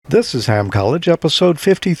This is Ham College, episode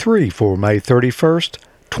 53 for May 31st,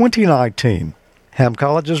 2019. Ham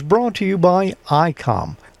College is brought to you by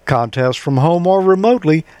ICOM. Contest from home or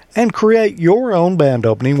remotely, and create your own band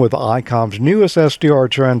opening with ICOM's newest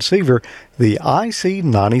SDR transceiver, the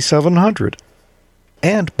IC9700.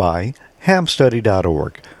 And by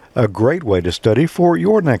hamstudy.org, a great way to study for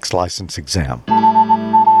your next license exam.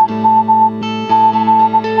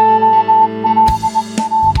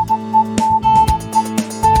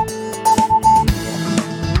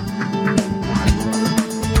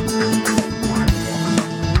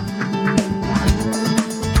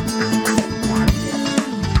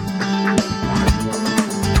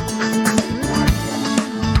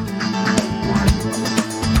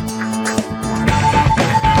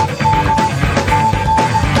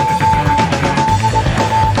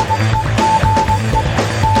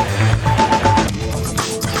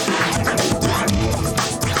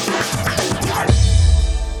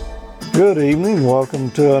 Good evening.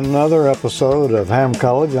 Welcome to another episode of Ham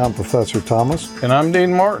College. I'm Professor Thomas. And I'm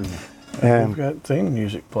Dean Martin. And we've got theme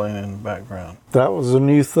music playing in the background. That was a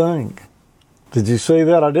new thing. Did you see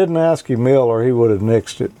that? I didn't ask Emil or he would have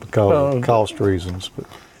nixed it because of cost reasons. But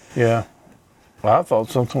yeah. Well, I thought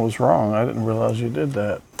something was wrong. I didn't realize you did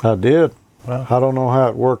that. I did. Well, I don't know how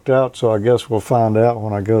it worked out, so I guess we'll find out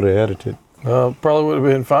when I go to edit it. Probably would have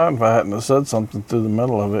been fine if I hadn't have said something through the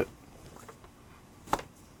middle of it.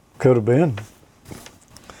 Could have been.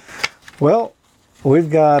 Well,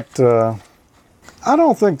 we've got, I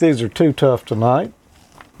don't think these are too tough tonight.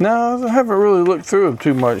 No, I haven't really looked through them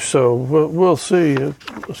too much, so we'll see.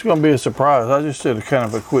 It's going to be a surprise. I just did a kind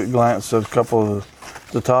of a quick glance at a couple of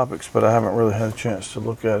the topics, but I haven't really had a chance to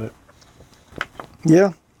look at it.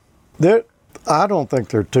 Yeah. I don't think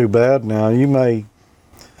they're too bad now. You may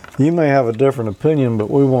have a different opinion,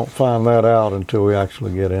 but we won't find that out until we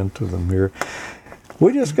actually get into them here.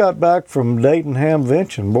 We just got back from Dayton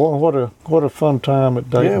Hamvention. Boy, what a fun time at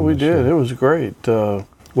Dayton. Yeah, we did. It was great.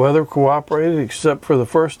 Weather cooperated except for the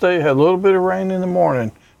first day. It had a little bit of rain in the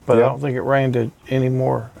morning, but I don't think it rained any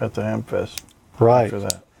more at the Hamfest. Right. After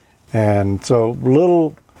that. And so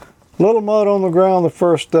little mud on the ground the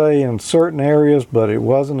first day in certain areas, but it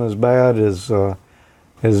wasn't as bad as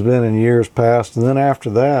has been in years past. And then after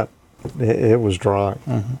that, it was dry.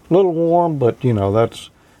 Mm-hmm. A little warm, but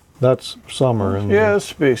that's summer. Yeah, it's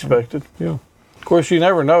to be expected. Yeah. Of course, you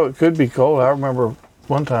never know. It could be cold. I remember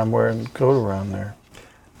one time wearing a coat around there.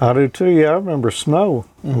 I do too. Yeah, I remember snow.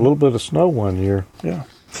 Mm-hmm. A little bit of snow one year. Yeah,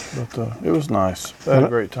 but it was nice. I had a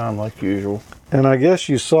great time like usual. And I guess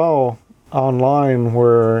you saw online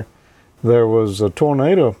where there was a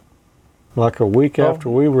tornado like a week after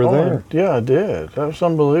we were there. Yeah, I did. That was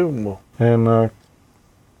unbelievable. And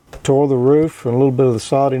tore the roof and a little bit of the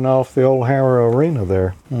siding off the old Harrow Arena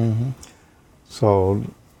there. Mm-hmm. So,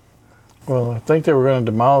 well, I think they were going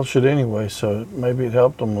to demolish it anyway, so maybe it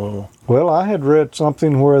helped them a little. Well, I had read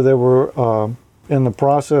something where they were in the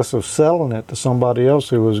process of selling it to somebody else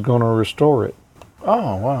who was going to restore it.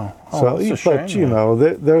 Oh, wow. So,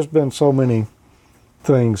 there's been so many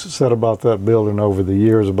things said about that building over the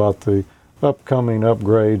years about the upcoming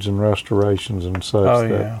upgrades and restorations and such. Oh,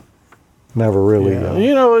 yeah. Never really.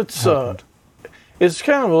 It's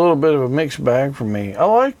kind of a little bit of a mixed bag for me. I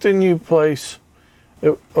like the new place.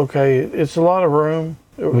 It's a lot of room.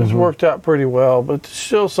 It was worked out pretty well, but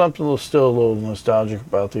still a little nostalgic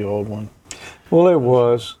about the old one. Well, it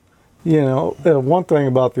was. One thing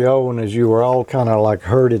about the old one is you were all kind of like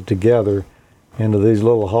herded together into these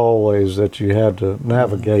little hallways that you had to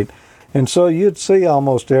navigate, and so you'd see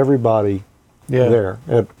almost everybody there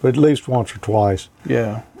at least once or twice.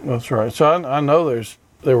 Yeah. That's right. So I know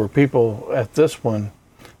there were people at this one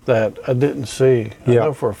that I didn't see. I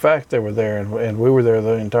know for a fact they were there, and we were there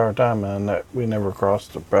the entire time, and we never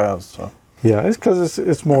crossed their paths. So. Yeah, it's because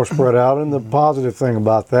it's more spread out, and the positive thing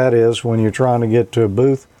about that is when you're trying to get to a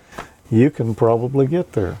booth, you can probably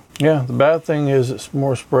get there. Yeah, the bad thing is it's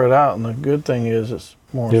more spread out, and the good thing is it's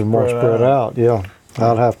more spread out. Yeah,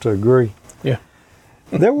 I'd have to agree. Yeah.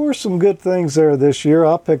 There were some good things there this year.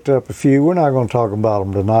 I picked up a few. We're not going to talk about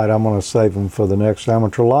them tonight. I'm going to save them for the next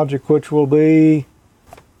Amateur Logic, which will be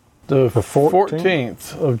the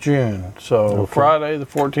 14th of June. So Friday, the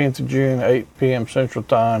 14th of June, 8 p.m. Central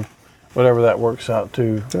Time, whatever that works out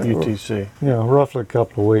to UTC. Yeah, roughly a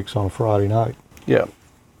couple of weeks on Friday night. Yeah.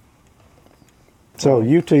 So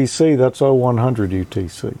UTC, that's 0100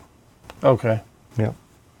 UTC. Okay. Yeah.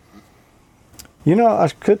 I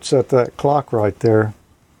could set that clock right there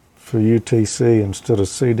for UTC instead of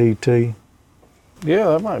CDT. Yeah,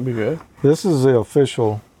 that might be good. This is the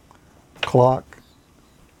official clock.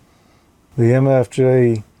 The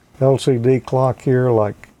MFJ LCD clock here,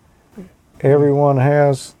 like everyone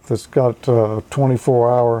has that's got a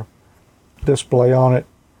 24-hour display on it.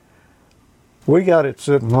 We got it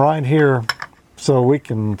sitting right here so we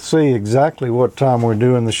can see exactly what time we're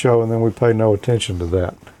doing the show, and then we pay no attention to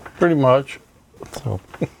that. Pretty much. So,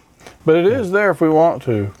 but it is there if we want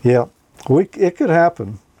to. yeah, it could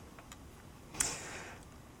happen.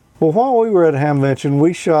 Well, while we were at Hamvention,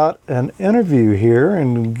 we shot an interview here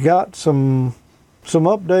and got some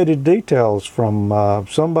updated details from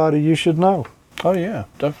somebody you should know. Oh, yeah,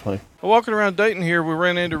 definitely. Walking around Dayton here, we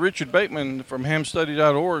ran into Richard Bateman from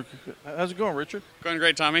hamstudy.org. How's it going, Richard? Going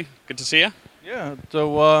great, Tommy. Good to see you. Yeah,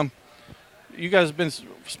 so you guys have been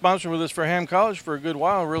sponsored with us for Ham College for a good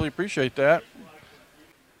while. Really appreciate that.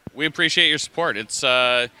 We appreciate your support. It's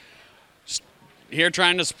here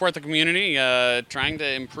trying to support the community, trying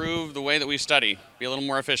to improve the way that we study, be a little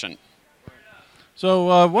more efficient.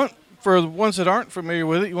 So for the ones that aren't familiar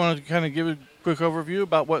with it, you want to kind of give a quick overview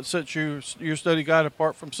about what sets your study guide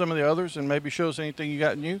apart from some of the others and maybe show us anything you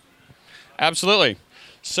got new? Absolutely.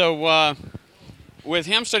 So with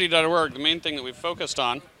hamstudy.org, the main thing that we've focused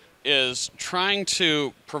on is trying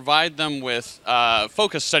to provide them with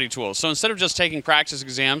focused study tools. So instead of just taking practice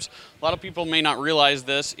exams, a lot of people may not realize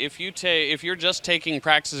this. If you're just taking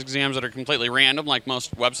practice exams that are completely random, like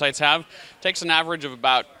most websites have, it takes an average of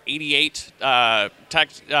about 88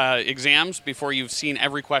 exams before you've seen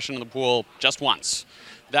every question in the pool just once.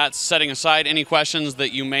 That's setting aside any questions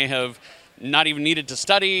that you may have not even needed to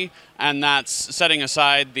study, and that's setting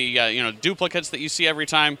aside the duplicates that you see every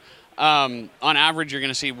time. On average, you're going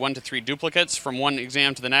to see 1 to 3 duplicates from one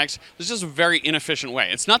exam to the next. It's just a very inefficient way.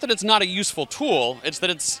 It's not that it's not a useful tool. It's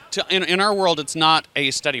that in our world, it's not a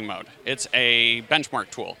study mode. It's a benchmark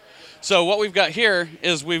tool. So what we've got here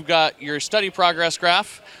is we've got your study progress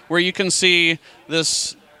graph, where you can see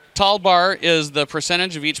this tall bar is the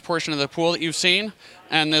percentage of each portion of the pool that you've seen,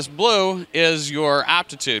 and this blue is your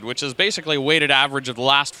aptitude, which is basically a weighted average of the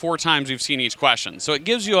last 4 times you've seen each question. So it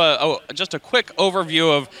gives you just a quick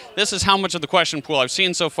overview of this is how much of the question pool I've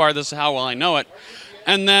seen so far, this is how well I know it.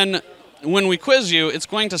 And then when we quiz you, it's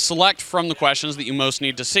going to select from the questions that you most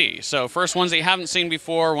need to see. So first, ones that you haven't seen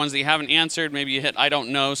before, ones that you haven't answered, maybe you hit I don't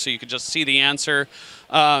know so you could just see the answer.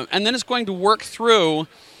 And then it's going to work through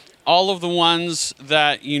all of the ones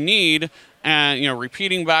that you need, and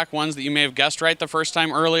repeating back ones that you may have guessed right the first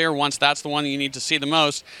time earlier, once that's the one that you need to see the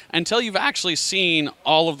most, until you've actually seen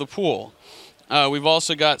all of the pool. We've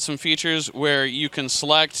also got some features where you can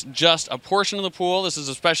select just a portion of the pool. This is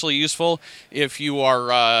especially useful if you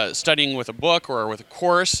are studying with a book or with a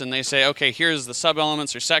course, and they say, okay, here's the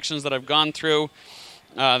sub-elements or sections that I've gone through.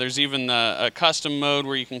 There's even a custom mode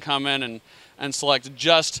where you can come in and select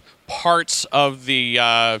just parts of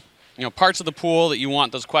the parts of the pool that you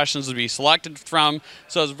want those questions to be selected from.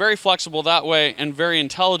 So it's very flexible that way and very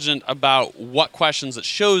intelligent about what questions it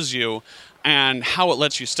shows you and how it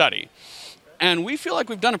lets you study. And we feel like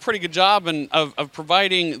we've done a pretty good job of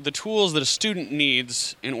providing the tools that a student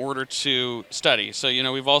needs in order to study. So,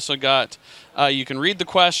 we've also got, you can read the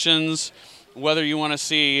questions, whether you want to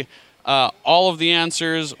see all of the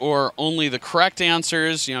answers or only the correct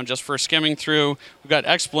answers, just for skimming through. We've got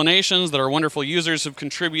explanations that our wonderful users have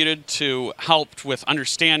contributed to help with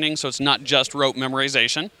understanding, so it's not just rote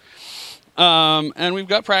memorization. And we've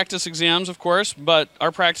got practice exams, of course, but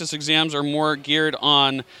our practice exams are more geared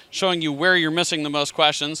on showing you where you're missing the most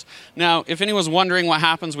questions. Now, if anyone's wondering what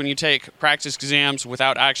happens when you take practice exams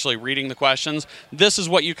without actually reading the questions, this is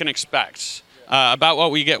what you can expect. About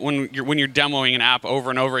what we get when you're demoing an app over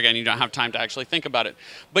and over again. You don't have time to actually think about it.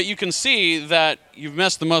 But you can see that you've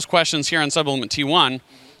missed the most questions here on Subelement T1.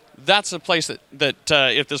 That's a place that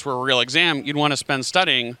if this were a real exam, you'd want to spend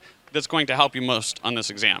studying that's going to help you most on this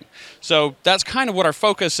exam. So that's kind of what our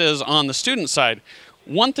focus is on the student side.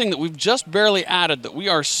 One thing that we've just barely added that we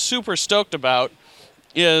are super stoked about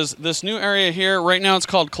is this new area here. Right now it's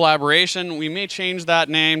called collaboration. We may change that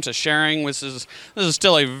name to sharing. This is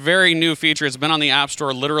still a very new feature. It's been on the App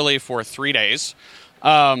Store literally for 3 days.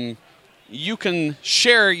 You can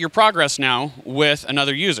share your progress now with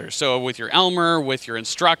another user. So with your Elmer, with your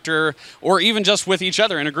instructor, or even just with each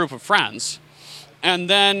other in a group of friends. And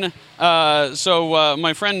then,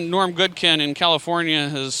 my friend Norm Goodkin in California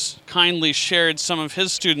has kindly shared some of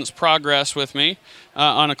his students' progress with me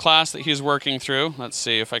on a class that he's working through. Let's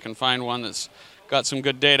see if I can find one that's got some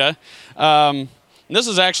good data. This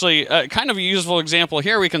is actually kind of a useful example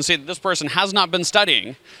here. We can see that this person has not been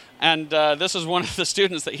studying. And this is one of the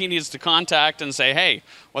students that he needs to contact and say, hey,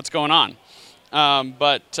 what's going on?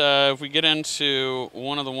 But if we get into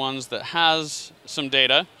one of the ones that has some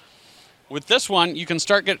data, with this one, you can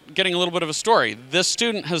start getting a little bit of a story. This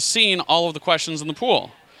student has seen all of the questions in the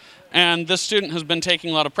pool. And this student has been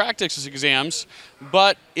taking a lot of practice exams,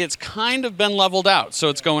 but it's kind of been leveled out. So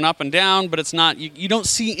it's going up and down, but it's not, you don't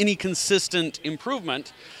see any consistent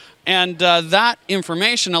improvement. And that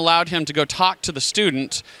information allowed him to go talk to the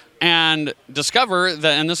student and discover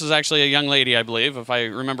that, and this is actually a young lady, I believe, if I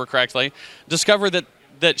remember correctly, discover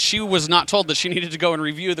that she was not told that she needed to go and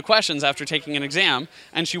review the questions after taking an exam,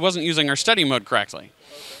 and she wasn't using her study mode correctly.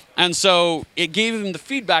 And so it gave him the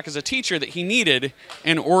feedback as a teacher that he needed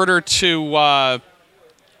in order to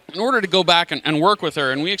go back and work with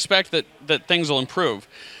her, and we expect that things will improve.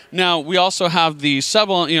 Now, we also have the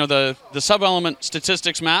sub-element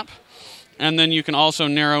statistics map, and then you can also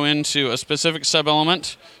narrow into a specific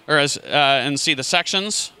sub-element and see the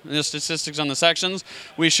sections, the statistics on the sections.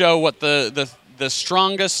 We show what the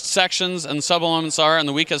strongest sections and sub-elements are and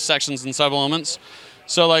the weakest sections and sub-elements.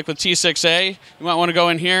 So like with T6A, you might want to go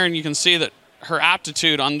in here and you can see that her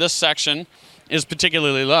aptitude on this section is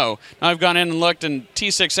particularly low. Now I've gone in and looked, and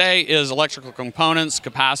T6A is electrical components,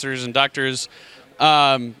 capacitors, inductors.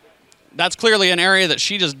 That's clearly an area that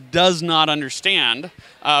she just does not understand,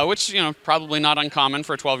 which, probably not uncommon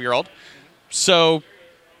for a 12-year-old. So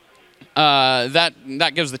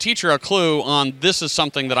that gives the teacher a clue on this is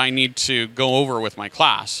something that I need to go over with my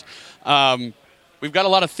class. We've got a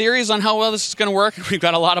lot of theories on how well this is going to work. We've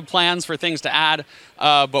got a lot of plans for things to add,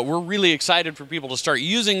 but we're really excited for people to start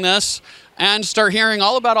using this and start hearing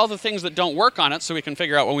all about all the things that don't work on it so we can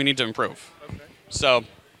figure out what we need to improve. Okay. So,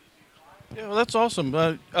 yeah, well, that's awesome.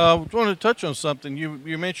 I want to touch on something.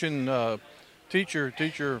 You mentioned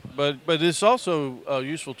teacher, but it's also a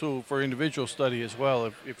useful tool for individual study as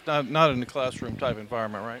well, if not in the classroom type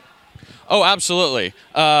environment, right? Oh, absolutely.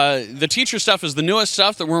 The teacher stuff is the newest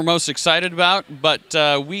stuff that we're most excited about, but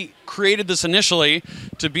we created this initially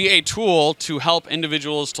to be a tool to help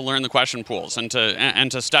individuals to learn the question pools and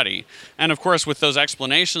to study. And of course, with those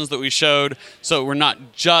explanations that we showed, so we're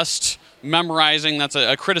not just memorizing. That's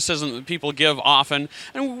a criticism that people give often.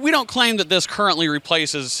 And we don't claim that this currently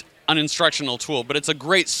replaces an instructional tool, but it's a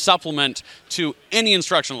great supplement to any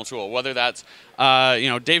instructional tool, whether that's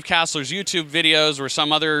Dave Kassler's YouTube videos or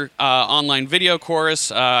some other online video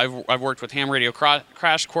course. I've worked with Ham Radio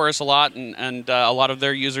Crash Course a lot, and a lot of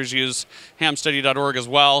their users use hamstudy.org as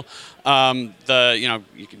well.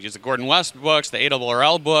 You can use the Gordon West books, the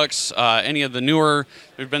ARRL books, any of the newer.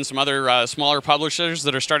 There's been some other smaller publishers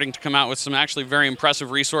that are starting to come out with some actually very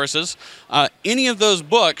impressive resources. Any of those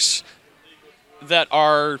books that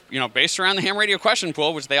are based around the Ham Radio question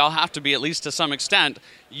pool, which they all have to be at least to some extent,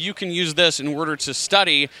 you can use this in order to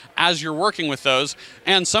study as you're working with those.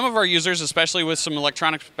 And some of our users, especially with some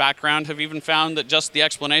electronics background, have even found that just the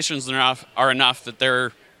explanations are enough that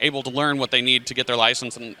they're able to learn what they need to get their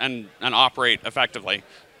license and operate effectively.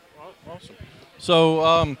 Awesome.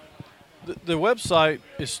 So the website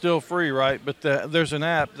is still free, right? But there's an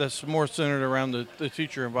app that's more centered around the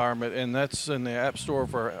teacher environment, and that's in the App Store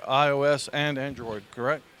for iOS and Android,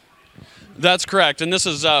 correct? That's correct, and this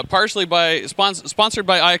is partially sponsored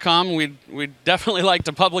by ICOM. We'd definitely like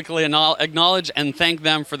to publicly acknowledge and thank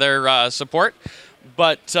them for their support,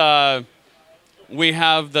 but we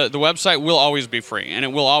have the website will always be free, and it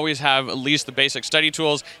will always have at least the basic study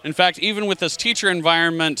tools. In fact, even with this teacher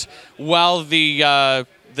environment, while the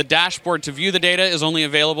dashboard to view the data is only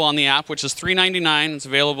available on the app, which is $3.99. It's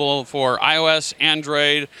available for iOS,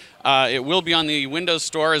 Android. It will be on the Windows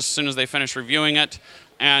Store as soon as they finish reviewing it,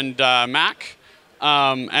 and Mac.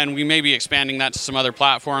 And we may be expanding that to some other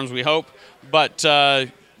platforms, we hope. But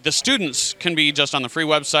the students can be just on the free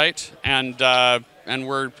website, and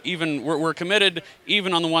we're committed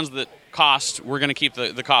even on the ones that cost. We're going to keep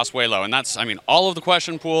the cost way low, and that's all of the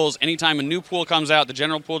question pools. Anytime a new pool comes out, the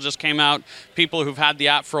general pool just came out. People who've had the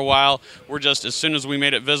app for a while, we're just, as soon as we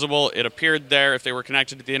made it visible, it appeared there. If they were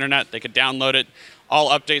connected to the internet, they could download it. All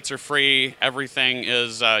updates are free. Everything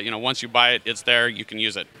is once you buy it, it's there. You can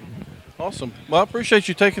use it. Awesome. Well, I appreciate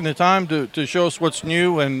you taking the time to show us what's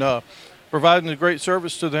new and providing a great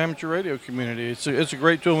service to the amateur radio community. It's a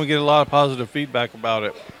great tool, and we get a lot of positive feedback about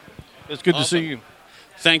it. It's good to see you.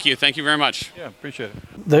 Thank you. Thank you very much. Yeah, appreciate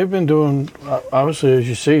it. They've been doing, obviously, as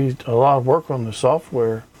you see, a lot of work on the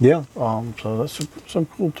software. Yeah. So that's some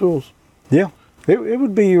cool tools. Yeah. It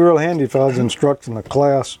would be real handy if I was instructing a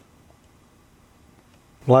class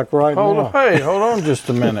like right now. Hold on just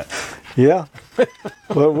a minute. Yeah.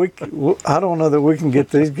 Well, I don't know that we can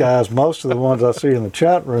get these guys. Most of the ones I see in the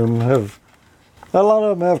chat room a lot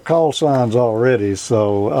of them have call signs already,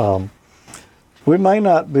 so we may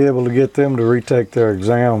not be able to get them to retake their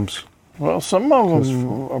exams. Well, some of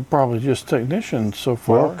them are probably just technicians so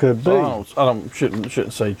far. Well, could be. I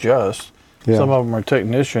shouldn't say just. Yeah. Some of them are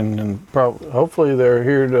technician, and hopefully they're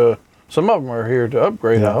here to. Some of them are here to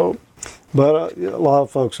upgrade. I hope. But a lot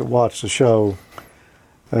of folks that watch the show,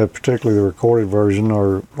 particularly the recorded version,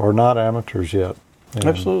 are not amateurs yet. And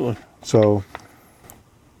Absolutely. So,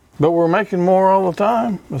 but we're making more all the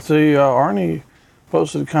time. Let's see, Arnie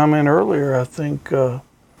posted a comment earlier. I think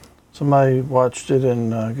somebody watched it,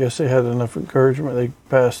 and I guess they had enough encouragement. They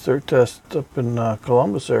passed their test up in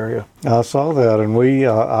Columbus area. I saw that, and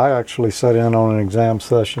I actually sat in on an exam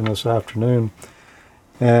session this afternoon,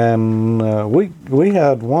 and we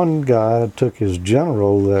had one guy that took his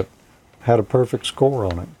general that had a perfect score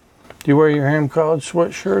on it. Do you wear your Ham College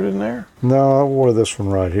sweatshirt in there? No, I wore this one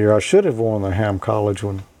right here. I should have worn the Ham College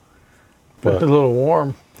one. But it's a little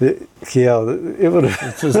warm. It would have.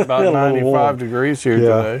 It's just about 95 degrees here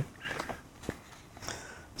today.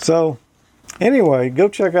 So, anyway, go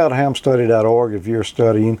check out hamstudy.org if you're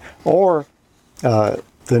studying, or the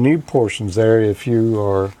new portions there if you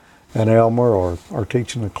are an Elmer or are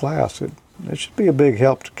teaching a class. It should be a big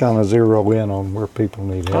help to kind of zero in on where people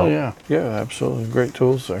need help. Oh, yeah. Yeah, absolutely. Great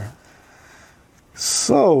tools there.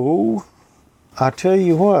 So, I tell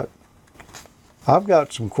you what, I've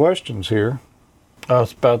got some questions here. Oh,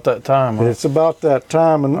 it's about that time. Huh? It's about that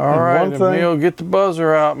time. And, all right, one thing Emil, get the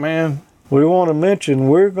buzzer out, man. we want to mention,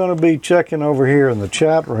 we're going to be checking over here in the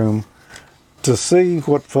chat room to see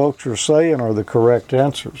what folks are saying are the correct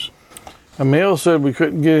answers. Emil said we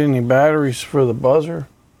couldn't get any batteries for the buzzer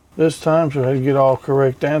this time, so I had to get all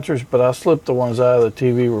correct answers, but I slipped the ones out of the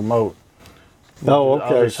TV remote. Oh, I'll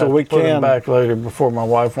okay. just So have we to put them can back later before my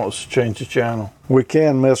wife wants to change the channel.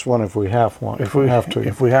 miss one if we have one. If we have to.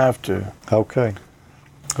 If we have to. Okay.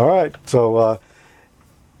 All right. So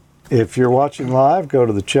if you're watching live, go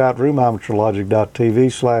to the chat room,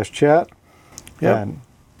 amateurlogic.tv/chat. Yep. And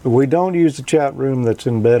we don't use the chat room that's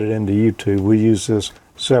embedded into YouTube. We use this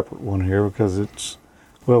separate one here because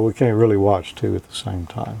we can't really watch two at the same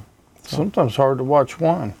time. Sometimes hard to watch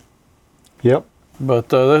one. Yep. But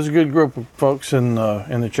there's a good group of folks in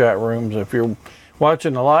the chat rooms. If you're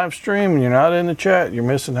watching the live stream and you're not in the chat, you're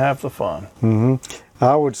missing half the fun. Mm-hmm.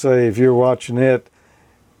 I would say if you're watching it,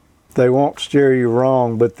 they won't steer you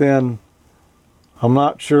wrong, but then I'm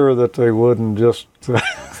not sure that they wouldn't just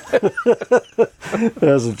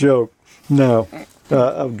as a joke. No,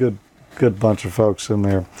 a good bunch of folks in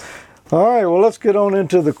there. All right, well, let's get on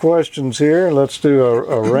into the questions here. Let's do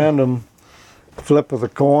a random flip of the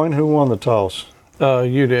coin. Who won the toss?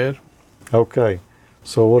 You did. Okay,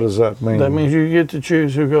 so what does that mean? That means you get to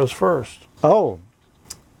choose who goes first. Oh,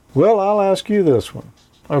 well, I'll ask you this one.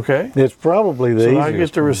 Okay. It's probably the So easiest I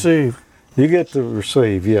get to one. receive. You get to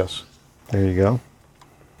receive, yes. There you go.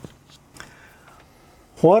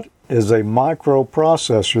 What is a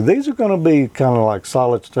microprocessor? These are going to be kind of like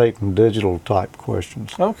solid state and digital type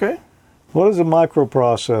questions. Okay. What is a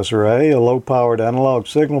microprocessor? A low-powered analog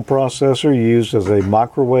signal processor used as a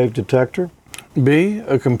microwave detector. B,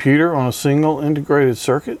 a computer on a single integrated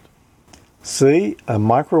circuit. C, a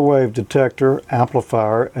microwave detector,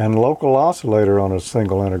 amplifier, and local oscillator on a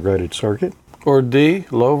single integrated circuit. Or D,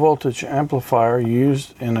 low voltage amplifier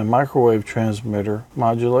used in a microwave transmitter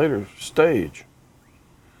modulator stage.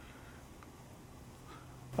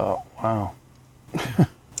 Oh, wow.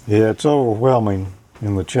 Yeah, it's overwhelming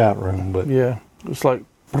in the chat room, but Yeah, it's like,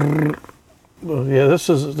 well, yeah, this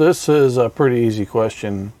is a pretty easy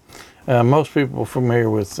question. Most people familiar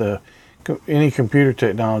with any computer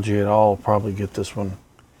technology at all probably get this one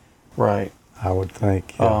right. I would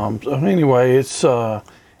think. Yeah. So anyway, it's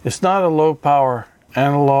not a low power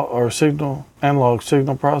analog signal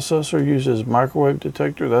processor used as a microwave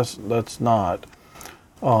detector. That's not.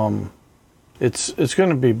 It's going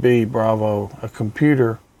to be B, Bravo, a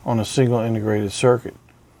computer on a single integrated circuit.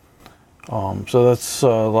 So that's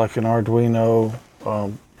like an Arduino.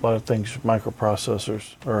 A lot of things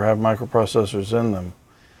microprocessors or have microprocessors in them.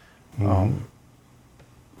 Mm-hmm.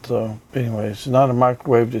 So anyway, it's not a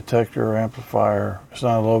microwave detector or amplifier. It's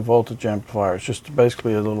not a low voltage amplifier. It's just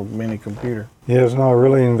basically a little mini computer. Yeah, it's not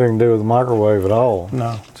really anything to do with the microwave at all.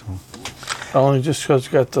 No. Only just because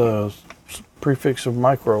it's got the prefix of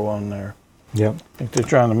micro on there. Yep. I think they're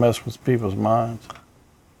trying to mess with people's minds.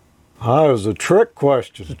 Ah, it was a trick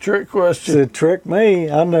question. It's a trick question. It tricked me.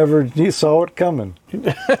 You saw it coming.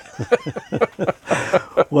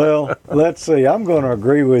 Well, let's see. I'm going to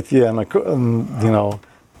agree with you, and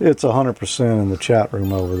it's 100% in the chat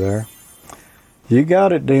room over there. You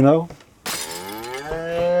got it, Dino.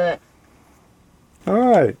 All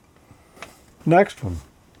right. Next one.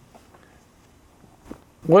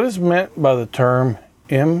 What is meant by the term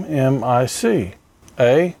MMIC?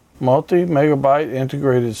 A, multi-megabyte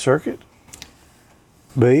integrated circuit.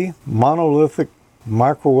 B, monolithic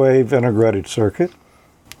microwave integrated circuit.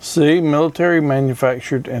 C, military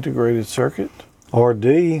manufactured integrated circuit. Or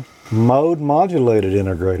D, mode modulated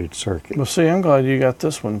integrated circuit. Well, see, I'm glad you got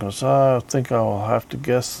this one because I think I'll have to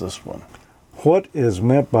guess this one. What is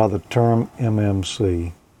meant by the term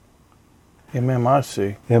MMC?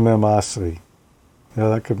 MMIC. MMIC. Yeah,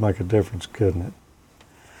 that could make a difference, couldn't it?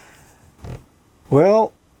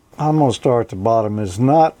 Well, I'm going to start at the bottom. It's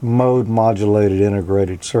not mode modulated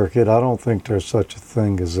integrated circuit. I don't think there's such a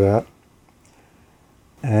thing as that.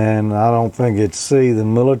 And I don't think it's C. The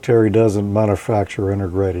military doesn't manufacture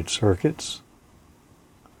integrated circuits.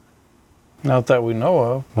 Not that we know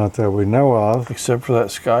of. Not that we know of. Except for that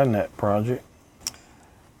Skynet project.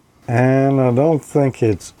 And I don't think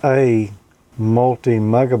it's A,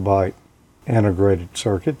 multi-megabyte integrated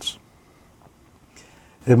circuits.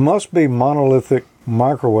 It must be monolithic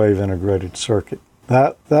microwave integrated circuit.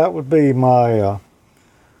 That would be my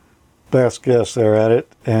best guess there at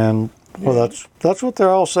it. And well, that's what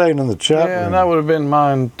they're all saying in the chat room. Yeah, and that would have been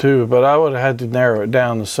mine too, but I would have had to narrow it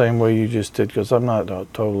down the same way you just did because I'm not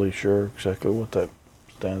totally sure exactly what that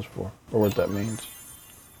stands for or what that means.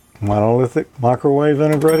 Monolithic microwave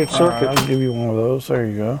integrated circuit. All right, I'll give you one of those. There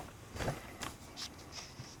you go.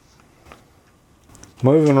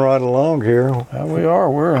 Moving right along here. We are.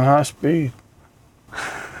 We're in high speed.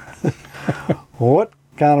 What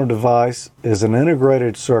kind of device is an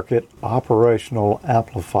integrated circuit operational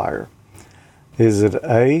amplifier? Is it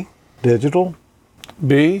A, digital?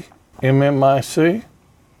 B, MMIC?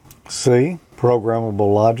 C,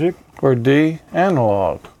 programmable logic? Or D,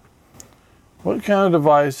 analog? What kind of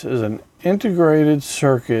device is an integrated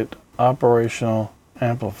circuit operational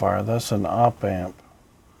amplifier? That's an op-amp.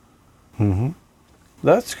 Mm-hmm.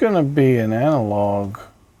 That's going to be an analog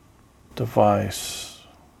device,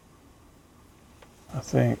 I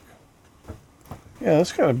think. Yeah,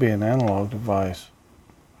 that's got to be an analog device.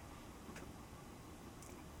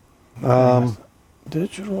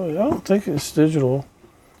 Digital? I don't think it's digital.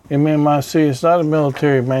 MMIC, it's not a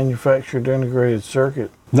military manufactured integrated circuit.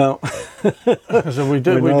 No. So we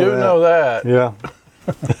do know that. Yeah.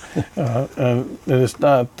 And it's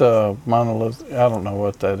not monolithic. I don't know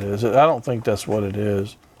what that is. I don't think that's what it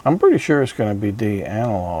is. I'm pretty sure it's going to be D,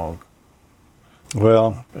 analog.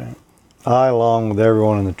 Well, I, along with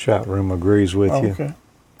everyone in the chat room, agrees with you. Okay.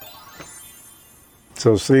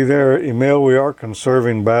 So see there, Emil, we are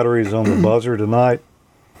conserving batteries on the buzzer tonight.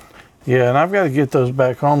 Yeah, and I've got to get those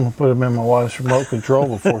back home and put them in my wife's remote control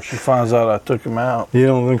before she finds out I took them out. You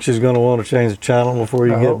don't think she's going to want to change the channel before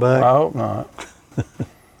you get back? I hope not.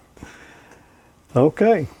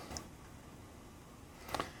 Okay.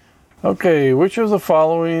 Okay, which of the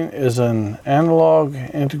following is an analog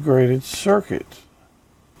integrated circuit?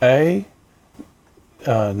 A,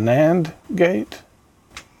 NAND gate.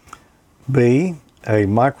 B, a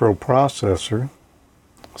microprocessor.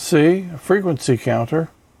 C, a frequency counter.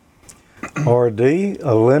 Or D,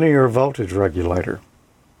 a linear voltage regulator.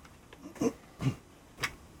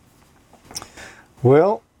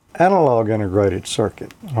 Well, analog integrated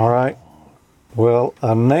circuit, all right. Well,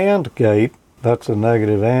 a NAND gate, that's a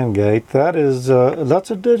negative AND gate, that's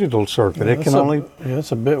a digital circuit. Yeah, It can only... Yeah,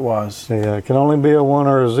 it's a bitwise. Yeah, it can only be a 1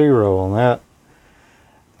 or a 0 on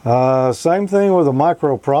that. Same thing with a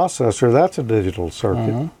microprocessor, that's a digital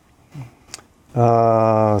circuit.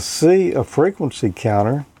 Mm-hmm. C, a frequency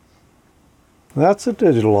counter. That's a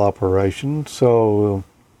digital operation. So,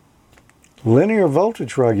 linear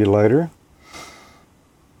voltage regulator,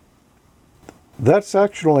 that's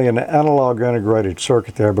actually an analog integrated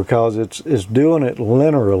circuit there because it's doing it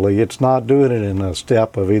linearly. It's not doing it in a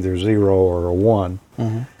step of either 0 or a 1.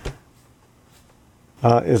 Mm-hmm.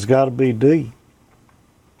 It's got to be D.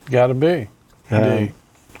 Got to be. D.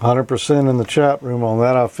 100% in the chat room on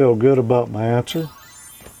that. I feel good about my answer.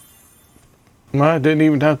 I didn't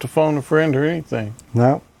even have to phone a friend or anything.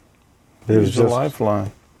 No. It was Used a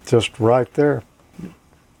lifeline. Just right there.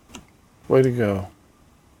 Way to go.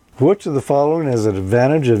 Which of the following is an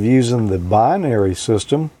advantage of using the binary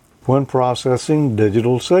system when processing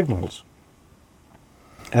digital signals?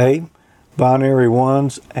 A, binary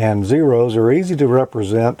ones and zeros are easy to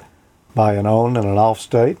represent by an on and an off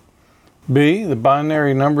state. B, the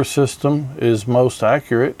binary number system is most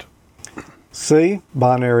accurate. C,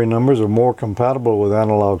 binary numbers are more compatible with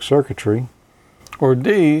analog circuitry. Or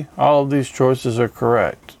D, all of these choices are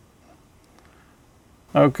correct.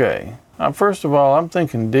 Okay. First of all, I'm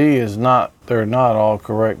thinking D they're not all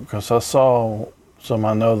correct because I saw some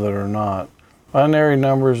I know that are not. Binary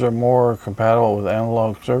numbers are more compatible with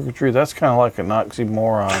analog circuitry. That's kind of like an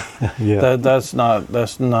oxymoron. Yeah. That's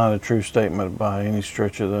not a true statement by any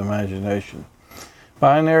stretch of the imagination.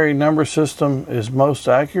 Binary number system is most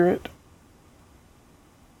accurate.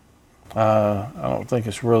 I don't think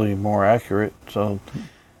it's really more accurate. So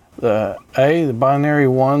the binary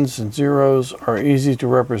ones and zeros are easy to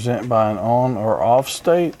represent by an on or off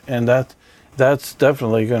state, and that's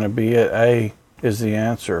definitely going to be it. A is the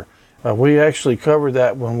answer. We actually covered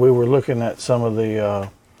that when we were looking at some of the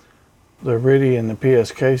RTTY and the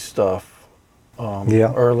PSK stuff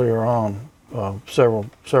earlier on,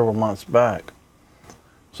 several months back.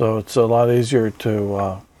 So it's a lot easier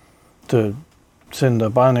to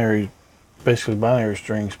send basically binary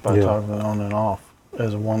strings by toggling on and off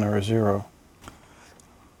as a 1 or a 0.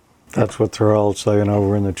 That's what they're all saying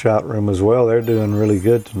over in the chat room as well. They're doing really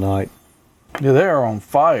good tonight. Yeah, they are on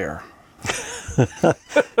fire.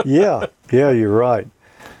 Yeah, you're right.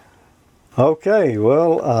 Okay,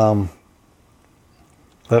 well,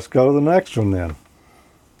 let's go to the next one then.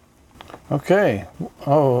 Okay.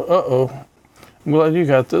 Oh, I'm glad you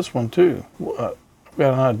got this one too. I've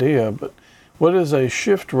got an idea, but what is a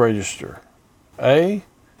shift register? A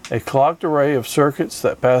clocked array of circuits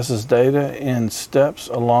that passes data in steps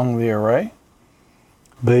along the array.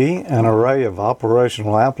 B, an array of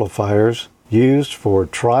operational amplifiers used for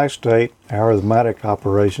tri-state arithmetic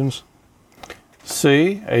operations.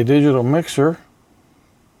 C, a digital mixer.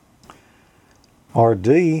 Or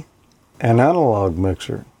D, an analog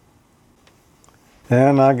mixer.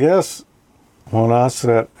 And I guess when I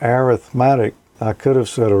said arithmetic, I could have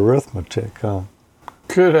said arithmetic, huh?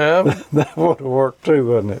 Could have. That would have worked too,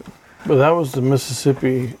 wouldn't it? But that was the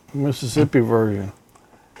Mississippi version.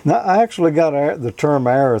 Now, I actually got the term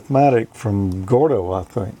arithmetic from Gordo, I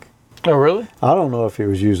think. Oh, really? I don't know if he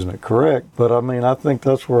was using it correct, but I think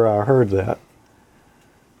that's where I heard that.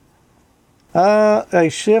 A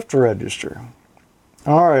shift register.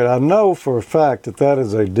 All right, I know for a fact that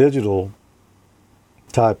is a digital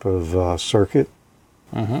type of circuit.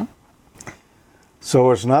 Mm-hmm.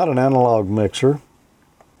 So it's not an analog mixer.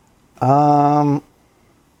 I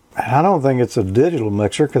don't think it's a digital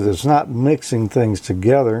mixer because it's not mixing things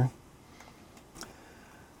together.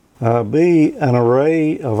 B, an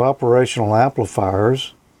array of operational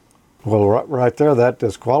amplifiers. Well, right there, that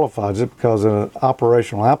disqualifies it because an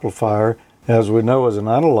operational amplifier, as we know, is an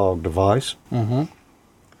analog device. Mm-hmm.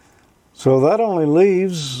 So that only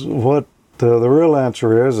leaves what the real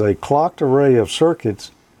answer is, a clocked array of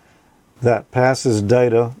circuits that passes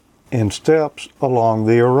data in steps along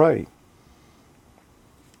the array.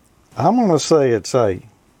 I'm going to say it's A.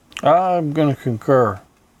 I'm going to concur.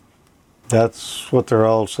 That's what they're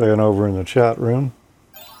all saying over in the chat room.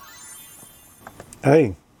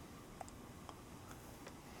 A.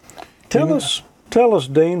 Tell us,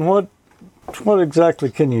 Dean, what exactly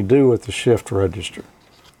can you do with the shift register?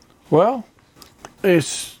 Well,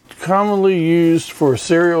 it's commonly used for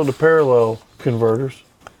serial to parallel converters.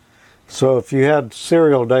 So if you had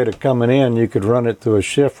serial data coming in, you could run it through a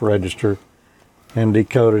shift register and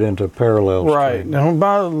decode it into parallel Right. stream. Now,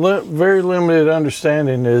 my very limited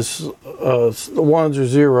understanding is the ones or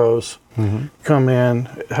zeros come in,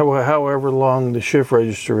 however long the shift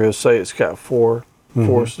register is. Say it's got four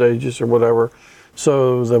stages or whatever.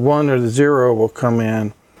 So the 1 or the 0 will come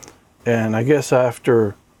in, and I guess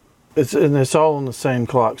after it's all in the same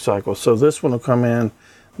clock cycle. So this one will come in,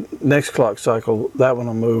 next clock cycle, that one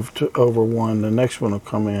will move to over 1. The next one will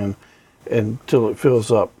come in until it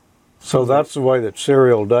fills up. So that's the way that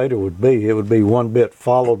serial data would be. It would be one bit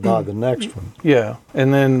followed by the next one. Yeah,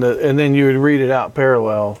 and then you would read it out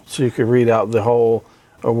parallel, so you could read out the whole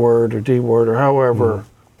a word or D word or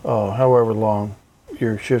however long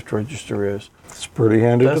your shift register is. It's a pretty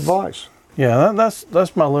handy device. Yeah,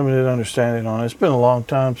 that's my limited understanding on it. It's been a long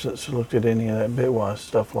time since I looked at any of that bitwise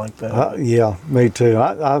stuff like that. Yeah, me too.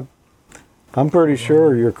 I'm pretty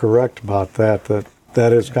sure you're correct about that.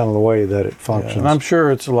 That is kind of the way that it functions. Yeah, and I'm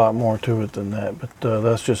sure it's a lot more to it than that, but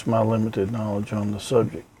that's just my limited knowledge on the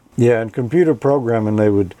subject. Yeah, in computer programming,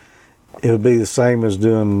 it would be the same as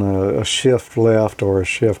doing a shift left or a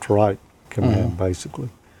shift right command, basically.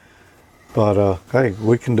 But hey,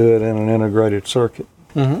 we can do it in an integrated circuit.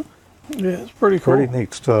 Mm-hmm. Yeah, it's pretty cool. Pretty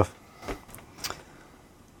neat stuff.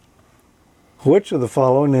 Which of the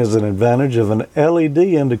following is an advantage of an LED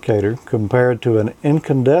indicator compared to an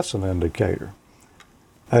incandescent indicator?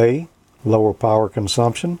 A, lower power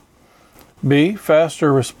consumption. B,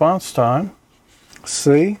 faster response time.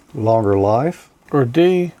 C, longer life. Or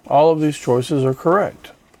D, all of these choices are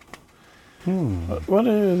correct. What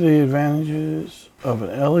are the advantages of an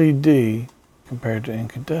LED compared to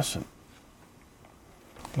incandescent?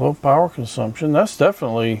 Low power consumption. That's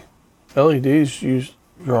definitely, LEDs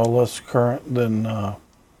draw less current than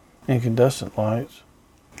incandescent lights.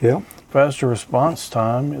 Yeah. faster response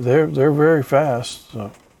time. They're very fast.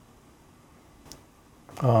 So.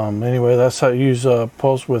 Anyway, that's how you use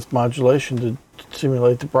pulse width modulation to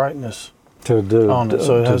simulate the brightness To do on it.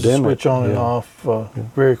 So it has to dim switch on and off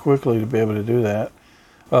very quickly to be able to do that.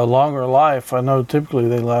 Longer life, I know typically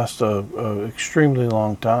they last a extremely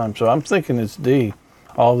long time. So I'm thinking it's D.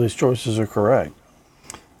 All these choices are correct.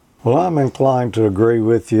 Well, I'm inclined to agree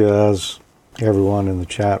with you, as everyone in the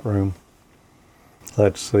chat room.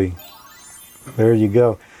 Let's see. There you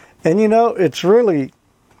go. And you know, it's really,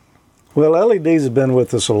 well, LEDs have been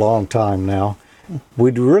with us a long time now.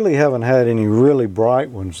 We really haven't had any really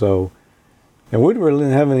bright ones, though. And we really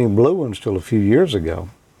didn't have any blue ones till a few years ago.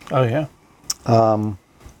 Oh, yeah.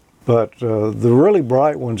 But the really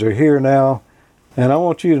bright ones are here now. And I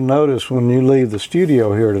want you to notice when you leave the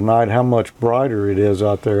studio here tonight how much brighter it is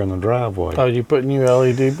out there in the driveway. Oh, you put new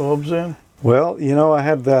LED bulbs in? Well, you know, I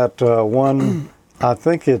had that one, I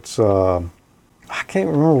think it's, I can't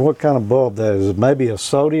remember what kind of bulb that is. Maybe a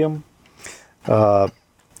sodium.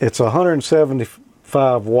 It's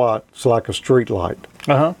 175 watt. It's like a street light.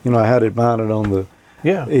 Uh-huh. You know, I had it mounted on the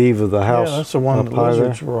eave of the house. Yeah, that's the one that high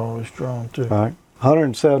lizards there. were always drawn to. Right.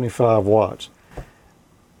 175 watts.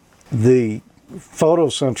 The photo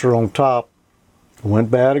sensor on top went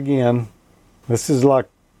bad again. This is like,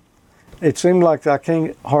 it seemed like I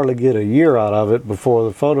can't hardly get a year out of it before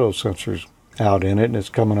the photo sensor's out in it, and it's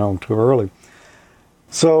coming on too early.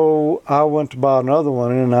 So I went to buy another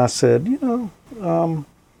one, and I said, you know,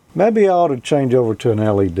 maybe I ought to change over to an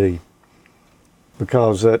LED,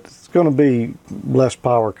 because it's going to be less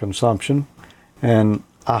power consumption, and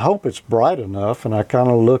I hope it's bright enough. And I kind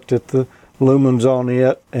of looked at the lumens on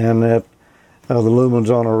it and at the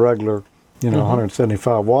lumens on a regular, you know,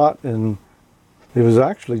 175 watt, and it was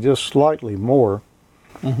actually just slightly more.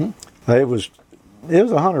 It was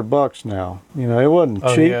 $100 now. You know, it wasn't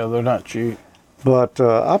Oh, cheap. yeah, they're not cheap. But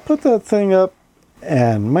I put that thing up,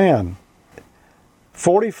 and man,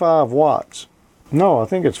 45 watts. No, I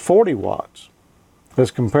think it's 40 watts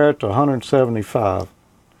as compared to 175.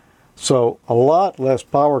 So a lot less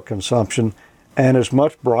power consumption, and it's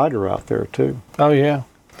much brighter out there too. Oh, yeah.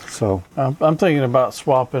 So I'm thinking about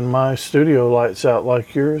swapping my studio lights out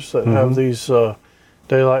like yours that have these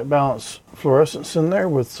daylight balance fluorescents in there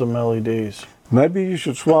with some LEDs. maybe you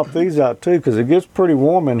should swap these out too, because it gets pretty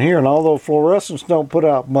warm in here, and although fluorescents don't put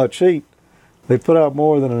out much heat, they put out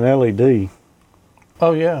more than an LED.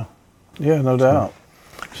 Oh, yeah. Yeah, no doubt.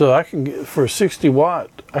 So I can get, for 60 watt,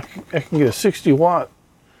 I can get a 60 watt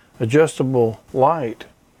adjustable light,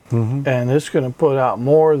 and it's going to put out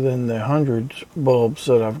more than the hundreds bulbs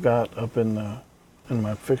that I've got up in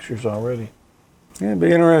my fixtures already. Yeah, it'd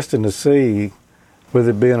be interesting to see with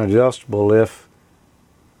it being adjustable if,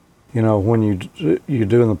 you know, when you're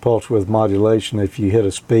doing the pulse width modulation, if you hit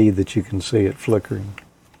a speed that you can see it flickering.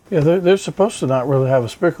 Yeah, they're supposed to not really have a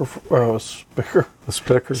flicker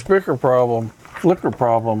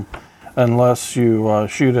problem, unless you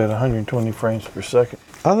shoot at 120 frames per second.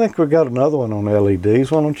 I think we got another one on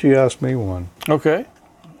LEDs. Why don't you ask me one? Okay,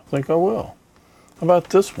 I think I will. How about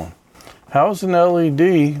this one? How is an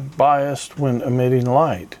LED biased when emitting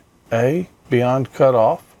light? A, beyond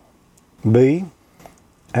cutoff. B,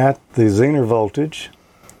 at the Zener voltage.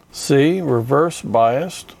 C, reverse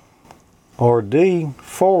biased. Or D,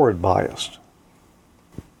 forward biased.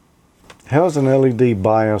 How is an LED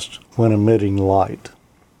biased when emitting light?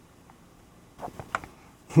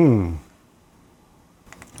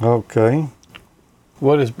 Okay.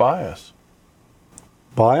 What is bias?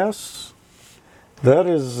 Bias? That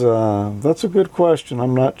is, that's a good question.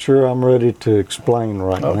 I'm not sure I'm ready to explain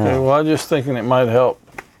right Okay, now. well, I'm just thinking it might help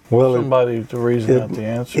Well, somebody to reason out the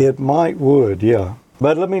answer. It would, yeah.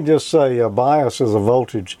 But let me just say, a bias is a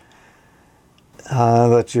voltage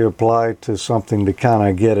that you apply to something to kind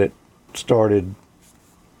of get it started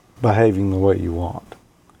behaving the way you want.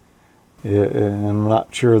 And I'm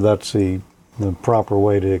not sure that's the proper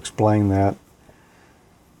way to explain that.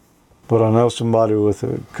 But I know somebody with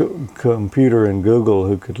a computer in Google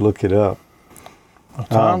who could look it up. Well,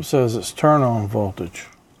 Tom says it's turn-on voltage.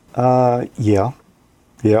 Yeah.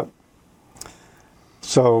 Yep.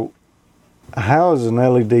 So, how is an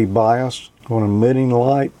LED biased when emitting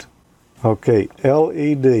light? Okay,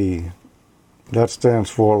 LED, that stands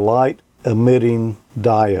for light emitting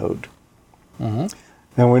diode.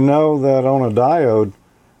 And we know that on a diode,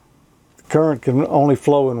 current can only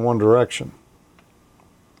flow in one direction.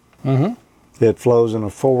 It flows in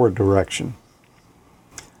a forward direction.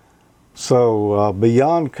 So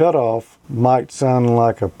beyond cutoff might sound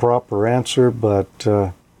like a proper answer, but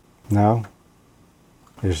no,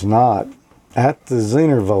 it's not. At the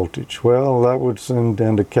Zener voltage. Well, that would seem to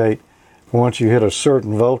indicate once you hit a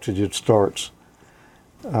certain voltage, it starts,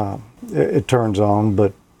 it turns on.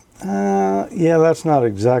 But yeah, that's not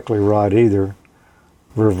exactly right either.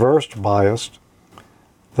 Reversed biased.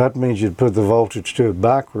 That means you'd put the voltage to it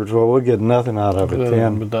backwards. Well, we'll get nothing out of it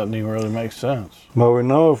then. But doesn't even really make sense. But we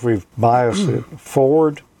know if we've biased it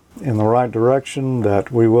forward in the right direction that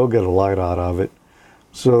we will get a light out of it.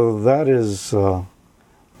 So that is,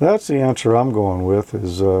 that's the answer I'm going with,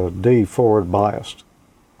 is D, forward biased.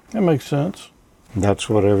 That makes sense. That's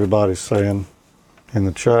what everybody's saying in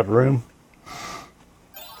the chat room.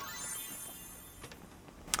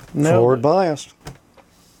 Forward biased.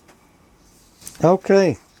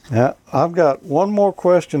 Okay, now I've got one more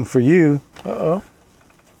question for you. Uh-oh.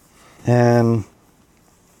 And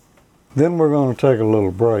then we're going to take a little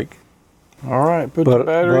break. All right, put the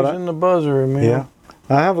batteries in the buzzer, Emil. Yeah,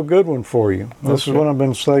 I have a good one for you. This is what I've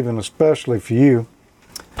been saving especially for you.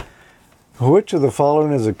 Which of the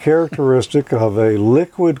following is a characteristic of a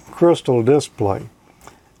liquid crystal display?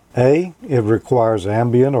 A, it requires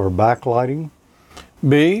ambient or backlighting.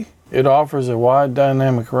 B, it offers a wide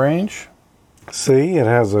dynamic range. C, it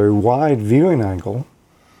has a wide viewing angle.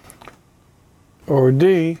 Or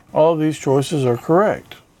D, all of these choices are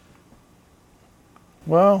correct.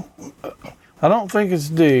 Well, I don't think it's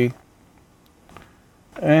D.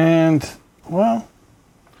 And, well,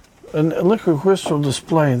 a liquid crystal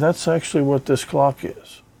display, that's actually what this clock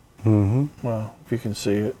is. Mm-hmm. Well, if you can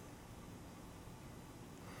see it.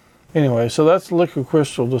 Anyway, so that's liquid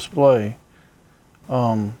crystal display.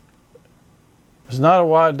 It's not a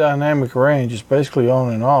wide dynamic range. It's basically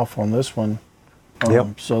on and off on this one.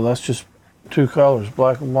 Yep. So that's just two colors,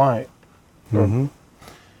 black and white. Mm-hmm.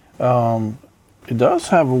 It does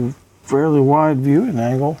have a fairly wide viewing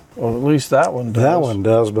angle, or at least that one does. That one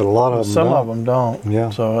does, but a lot of them Some don't. of them don't. Yeah.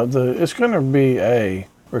 So it's going to be A,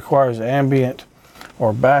 requires ambient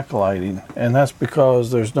or backlighting, and that's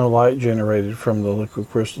because there's no light generated from the liquid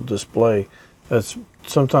crystal display.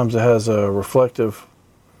 Sometimes it has a reflective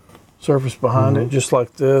surface behind it, just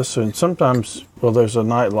like this, and sometimes, well, there's a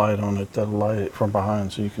night light on it that'll light it from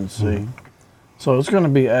behind so you can see. So it's going to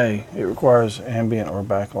be A. It requires ambient or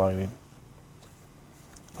backlighting.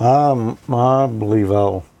 I believe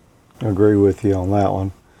I'll agree with you on that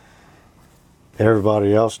one.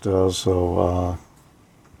 Everybody else does, so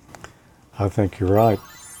I think you're right.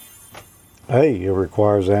 A, it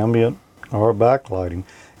requires ambient or backlighting.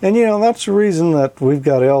 And, you know, that's the reason that we've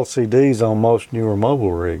got LCDs on most newer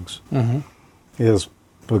mobile rigs, is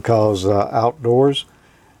because outdoors,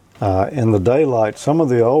 in the daylight, some of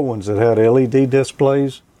the old ones that had LED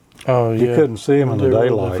displays, you couldn't see them in the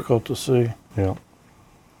daylight. Difficult to see. Yeah.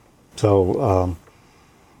 So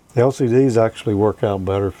LCDs actually work out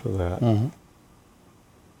better for that.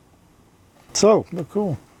 So,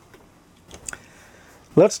 Cool.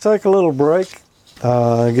 let's take a little break,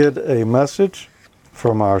 get a message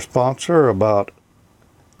from our sponsor about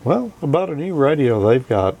a new radio they've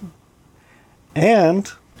got. And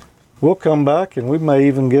we'll come back and we may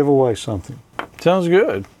even give away something. Sounds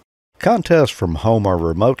good. Contest from home or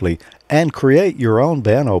remotely, and create your own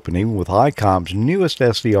band opening with ICOM's newest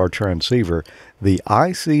SDR transceiver, the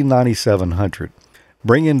IC9700.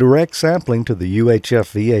 Bring in direct sampling to the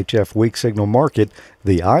UHF-VHF weak signal market.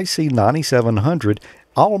 The IC9700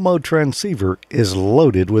 all-mode transceiver is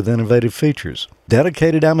loaded with innovative features.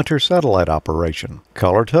 Dedicated amateur satellite operation,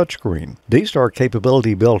 color touchscreen, D-Star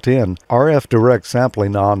capability built in, RF direct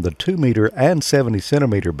sampling on the 2-meter and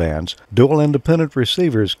 70-centimeter bands, dual independent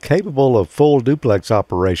receivers capable of full duplex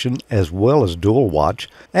operation as well as dual watch,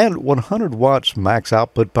 and 100 watts max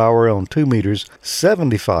output power on 2 meters,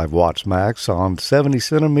 75 watts max on 70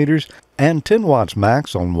 centimeters, and 10 watts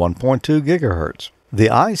max on 1.2 gigahertz. The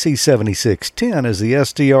IC7610 is the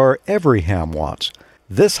SDR every ham wants.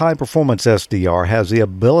 This high-performance SDR has the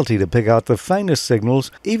ability to pick out the faintest signals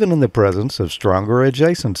even in the presence of stronger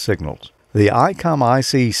adjacent signals. The ICOM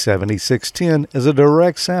IC7610 is a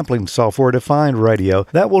direct sampling software-defined radio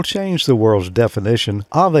that will change the world's definition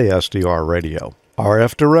of a SDR radio.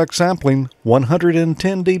 RF direct sampling,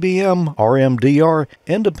 110 dBm RMDR,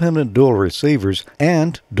 independent dual receivers,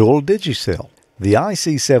 and dual Digicel. The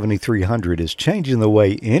IC7300 is changing the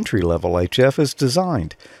way entry-level HF is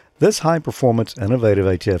designed. This high-performance, innovative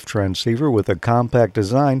HF transceiver with a compact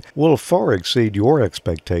design will far exceed your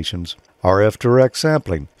expectations. RF direct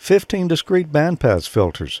sampling, 15 discrete bandpass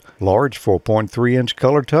filters, large 4.3-inch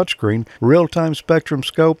color touchscreen, real-time spectrum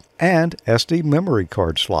scope, and SD memory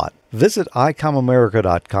card slot. Visit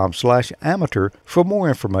icomamerica.com/amateur for more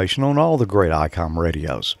information on all the great ICOM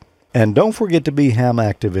radios. And don't forget to be ham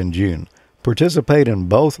active in June. Participate in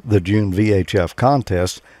both the June VHF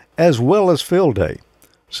contest as well as Field Day.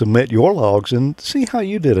 Submit your logs and see how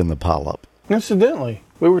you did in the pileup. Incidentally,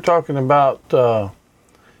 we were talking about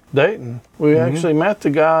Dayton. We actually met the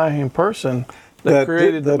guy in person that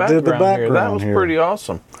created the background here. That was pretty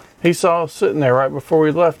awesome. He saw us sitting there right before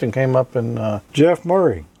we left and came up and... Jeff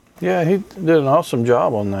Murray. Yeah, he did an awesome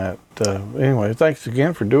job on that. Anyway, thanks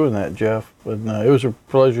again for doing that, Jeff. But it was a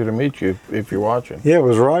pleasure to meet you if you're watching. Yeah, it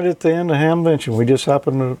was right at the end of Hamvention. We just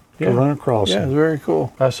happened to run across him. Yeah, it was very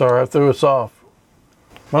cool. That's all right. Threw us off.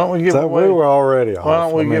 Why don't we give away? We were already off. Why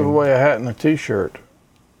don't we give away a hat and a T-shirt?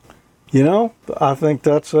 You know, I think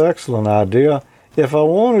that's an excellent idea. If I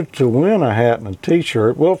wanted to win a hat and a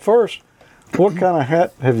T-shirt, well, first, what kind of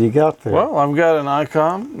hat have you got there? Well, I've got an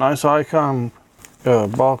Icom, nice Icom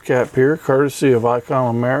ball cap here, courtesy of Icom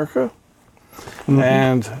America.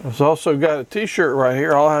 And I've also got a T-shirt right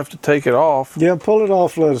here. I'll have to take it off. Yeah, pull it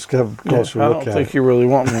off. Let us have a closer look at it. I don't think you really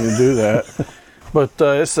want me to do that. But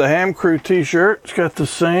it's the Ham Crew T-shirt. It's got the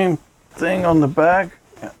same thing on the back.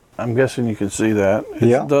 I'm guessing you can see that.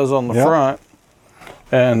 It does on the front.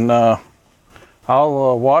 And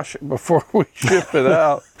I'll wash it before we ship it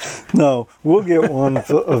out. No, we'll get one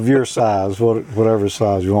of your size, whatever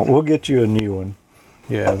size you want. We'll get you a new one.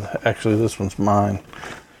 Yeah, actually this one's mine.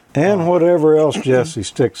 And whatever else Jesse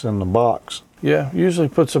sticks in the box. Yeah, usually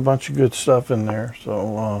puts a bunch of good stuff in there.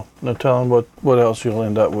 So no telling what else you'll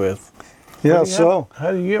end up with. Yeah, so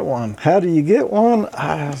how do you get one? How do you get one?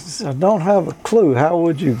 I don't have a clue. How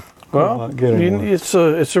would you get one? It's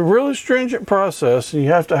a really stringent process. You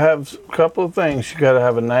have to have a couple of things. You got to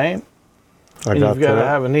have a name. You've got to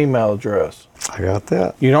have an email address. I got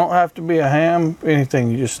that. You don't have to be a ham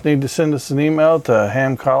anything. You just need to send us an email to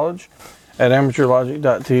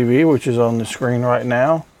hamcollege@amateurlogic.tv, which is on the screen right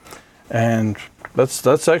now, and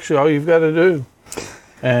that's actually all you've got to do.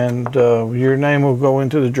 And your name will go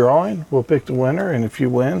into the drawing. We'll pick the winner, and if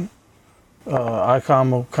you win,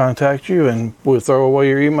 ICOM will contact you, and we'll throw away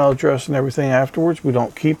your email address and everything afterwards. We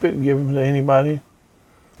don't keep it and give them to anybody.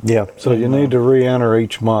 Yeah, so you need to re-enter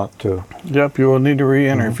each month, too. Yep, you will need to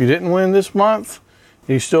re-enter. If you didn't win this month,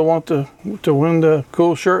 you still want to win the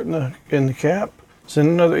cool shirt and the cap, send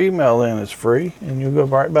another email in. It's free, and you'll go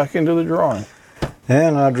right back into the drawing.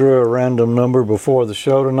 And I drew a random number before the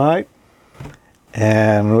show tonight.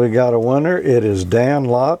 And we got a winner. It is Dan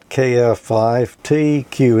Lott,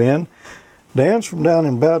 KF5TQN. Dan's from down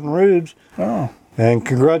in Baton Rouge. Oh. And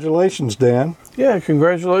congratulations, Dan. Yeah,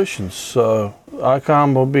 congratulations.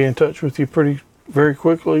 ICOM will be in touch with you very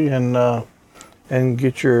quickly and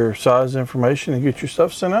get your size information and get your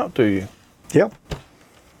stuff sent out to you. Yep.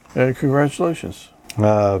 Congratulations.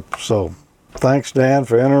 So thanks, Dan,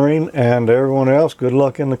 for entering, and everyone else, good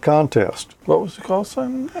luck in the contest. What was the call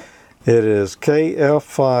sign? It is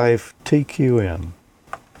KF5TQN.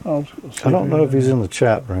 I don't know if he's in the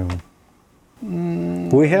chat room.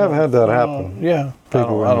 We have had that happen. Yeah, I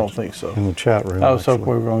don't think so. In the chat room. I was hoping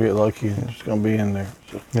we were going to get lucky and it's going to be in there.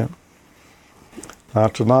 So. Yeah.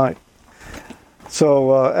 Not tonight.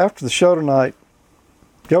 So after the show tonight,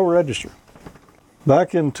 go register.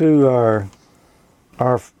 Back into our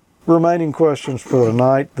remaining questions for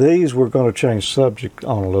tonight. These we're going to change subject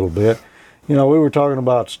on a little bit. You know, we were talking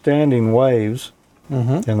about standing waves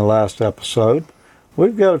in the last episode.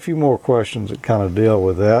 We've got a few more questions that kind of deal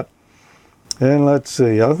with that. And let's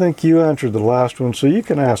see, I think you answered the last one, so you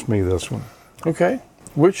can ask me this one. Okay.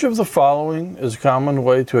 Which of the following is a common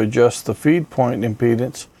way to adjust the feed point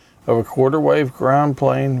impedance of a quarter wave ground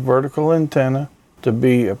plane vertical antenna to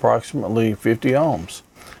be approximately 50 ohms?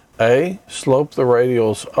 A, slope the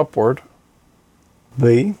radials upward.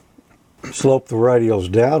 B, slope the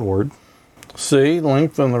radials downward. C,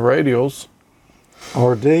 lengthen the radials.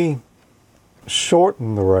 Or D,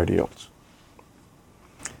 shorten the radials.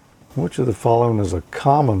 Which of the following is a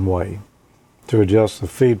common way to adjust the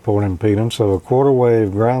feed point impedance of a quarter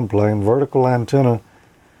wave ground plane vertical antenna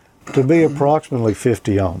to be approximately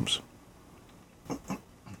 50 ohms?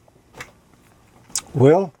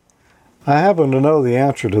 Well, I happen to know the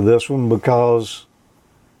answer to this one because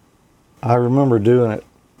I remember doing it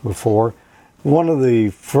before. One of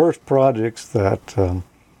the first projects that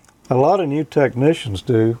a lot of new technicians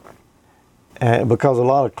do, because a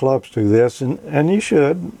lot of clubs do this, and you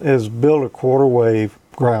should, is build a quarter wave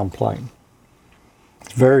ground plane.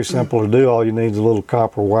 It's very simple to do. All you need is a little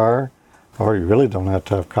copper wire, or you really don't have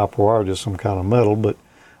to have copper wire, just some kind of metal, but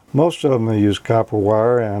most of them they use copper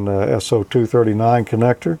wire and a SO239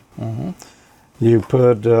 connector. You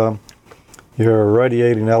put your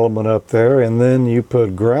radiating element up there, and then you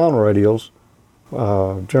put ground radials,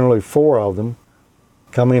 generally 4 of them,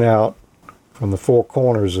 coming out from the 4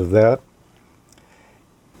 corners of that.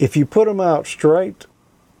 if you put them out straight,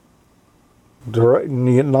 and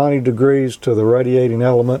you get 90 degrees to the radiating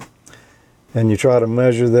element, and you try to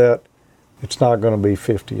measure that, it's not going to be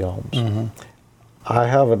 50 ohms. Mm-hmm. I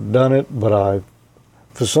haven't done it, but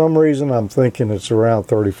for some reason, I'm thinking it's around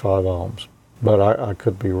 35 ohms. But I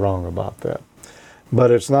could be wrong about that.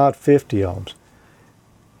 But it's not 50 ohms.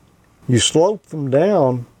 You slope them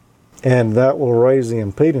down, and that will raise the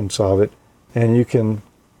impedance of it, and you can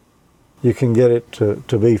get it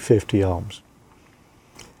to be 50 ohms.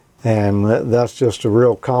 And that's just a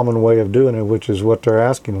real common way of doing it, which is what they're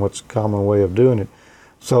asking, what's a common way of doing it.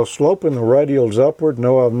 So sloping the radials upward,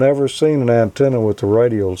 no, I've never seen an antenna with the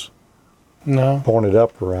radials pointed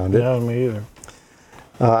up around it. No, me either.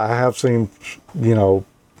 I have seen,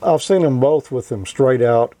 I've seen them both with them straight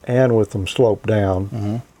out and with them sloped down.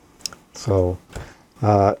 Mm-hmm. So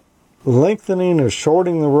lengthening or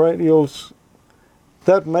shorting the radials,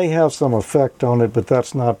 that may have some effect on it, but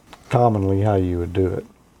that's not commonly how you would do it.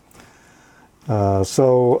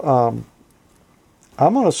 So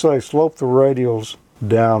I'm going to say slope the radials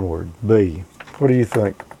downward, B. What do you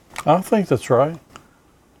think? I think that's right.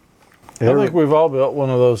 I think we've all built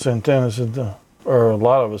one of those antennas, or a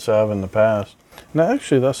lot of us have in the past. Now,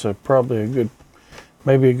 actually, that's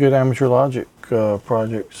maybe a good amateur logic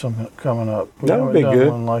project coming up. That would be good.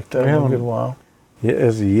 One like that in a good while. Yeah,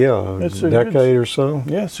 it's a decade or so.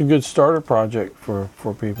 Yeah, it's a good starter project for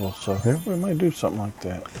people. So we might do something like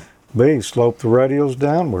that. B, slope the radials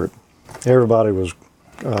downward. Everybody was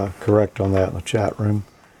correct on that in the chat room.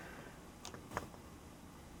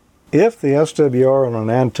 If the SWR on an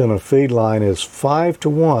antenna feed line is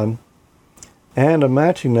 5-to-1 and a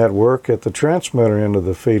matching network at the transmitter end of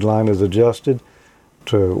the feed line is adjusted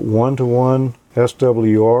to 1-to-1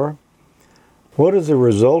 SWR, what is the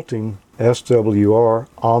resulting SWR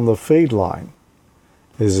on the feed line?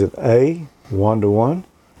 Is it A, 1-to-1?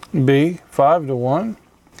 B, 5-to-1?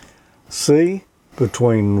 C,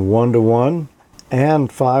 between 1-to-1 and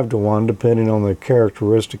 5-to-1, depending on the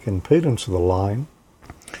characteristic impedance of the line.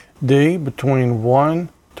 D, between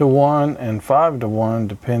 1-to-1 and 5-to-1,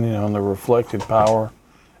 depending on the reflected power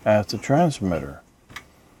at the transmitter.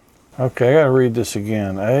 Okay, I got to read this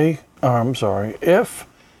again. If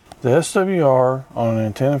the SWR on an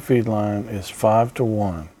antenna feed line is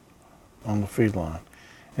 5-to-1 on the feed line,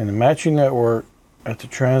 and the matching network at the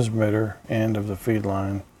transmitter end of the feed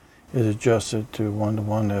line is adjusted to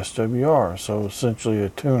 1-to-1 SWR, so essentially a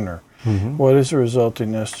tuner. Mm-hmm. What is the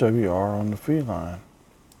resulting SWR on the feed line?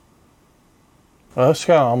 Well, that's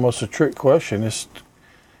kind of almost a trick question. If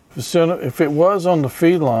it was on the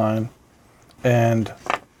feed line and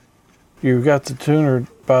you got the tuner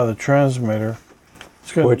by the transmitter,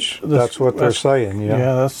 that's what they're saying, yeah.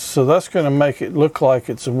 Yeah, that's going to make it look like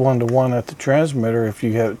it's a 1-to-1 at the transmitter if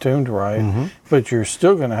you have it tuned right, Mm-hmm. but you're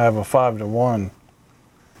still going to have a 5-to-1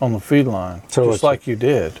 on the feed line, so just like you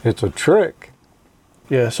did. It's a trick.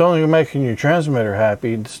 Yeah, it's only making your transmitter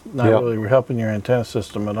happy. It's not really helping your antenna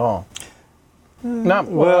system at all. Not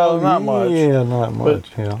much. Yeah, not much.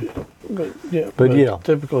 But yeah.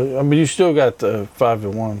 Typically, you still got the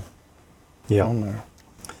 5-to-1 on there.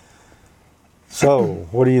 So,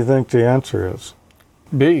 what do you think the answer is?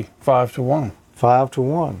 B, 5-to-1.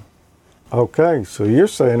 5-to-1. Okay, so you're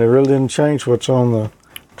saying it really didn't change what's on the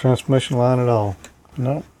transmission line at all.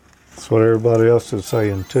 No. That's what everybody else is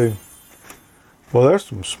saying too. Well, there's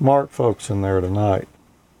some smart folks in there tonight.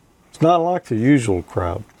 It's not like the usual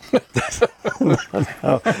crowd. No,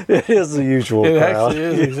 it is the usual crowd. It actually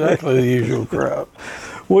is exactly the usual crowd.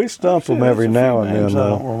 We stump them every now and then, I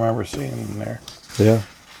though. don't remember seeing them there. Yeah.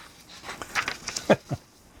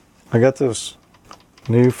 I got this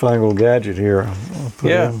newfangled gadget here.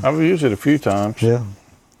 I've used it a few times. Yeah.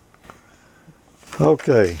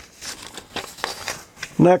 Okay.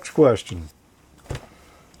 Next question.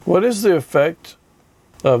 What is the effect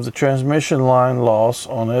of the transmission line loss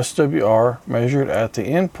on SWR measured at the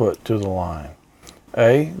input to the line?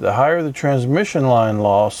 A, the higher the transmission line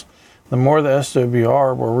loss, the more the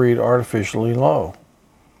SWR will read artificially low.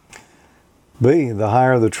 B, the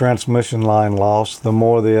higher the transmission line loss, the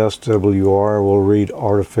more the SWR will read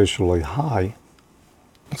artificially high.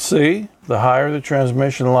 C, the higher the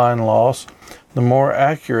transmission line loss, the more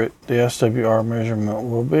accurate the SWR measurement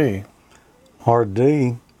will be. Or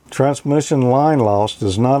D, transmission line loss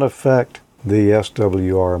does not affect the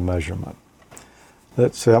SWR measurement.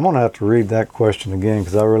 Let's see, I'm going to have to read that question again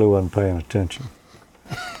because I really wasn't paying attention.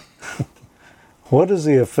 What is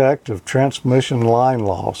the effect of transmission line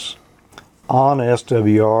loss on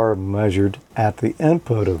SWR measured at the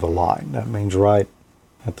input of the line? That means right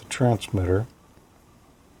at the transmitter.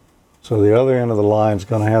 So the other end of the line is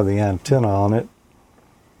going to have the antenna on it.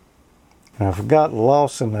 Now, if we've got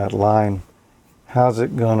loss in that line, how's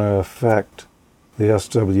it going to affect the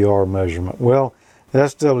SWR measurement? Well,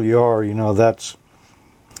 SWR, that's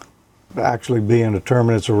actually being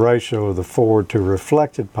determined. It's a ratio of the forward to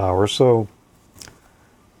reflected power. So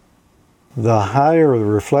the higher the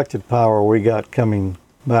reflected power we got coming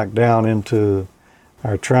back down into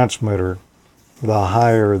our transmitter, the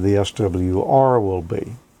higher the SWR will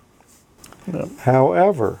be. Yep.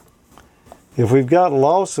 However, if we've got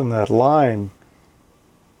loss in that line,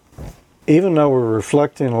 even though we're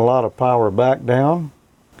reflecting a lot of power back down,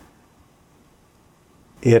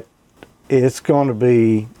 it's going to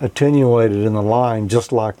be attenuated in the line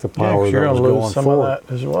just like the power you're that was going to lose going some forward. of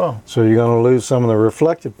that as well. So you're going to lose some of the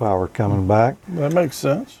reflected power coming back. That makes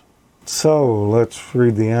sense. So let's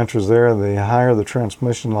read the answers there. The higher the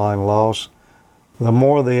transmission line loss, the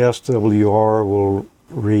more the SWR will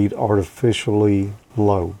read artificially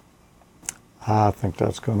low. I think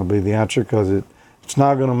that's going to be the answer because it's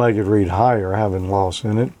not going to make it read higher having loss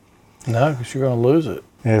in it. No, because you're going to lose it.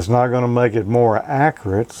 And it's not going to make it more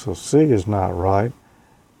accurate, so C is not right.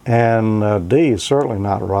 And D is certainly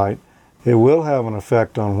not right. It will have an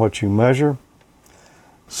effect on what you measure.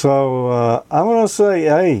 So I'm going to say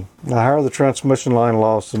A. The higher the transmission line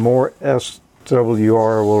loss, the more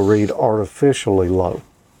SWR will read artificially low.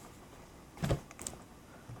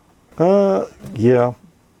 Yeah,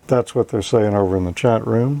 that's what they're saying over in the chat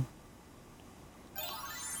room.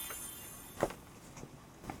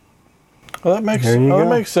 Well, that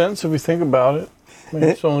makes sense if you think about it. I mean,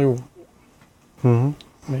 it's only. Mm-hmm.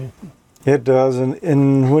 I mean, It does,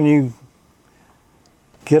 and when you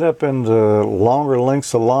get up into longer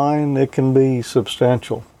lengths of line, it can be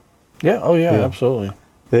substantial. yeah. Oh, yeah. Absolutely.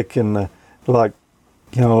 It can, a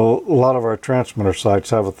lot of our transmitter sites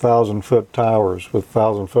have 1,000-foot towers with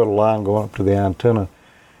 1,000 foot of line going up to the antenna.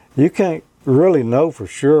 You can't really know for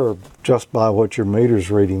sure just by what your meter's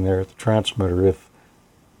reading there at the transmitter if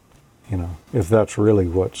that's really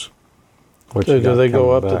what you Do got they go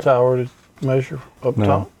coming up the back. tower to measure up No.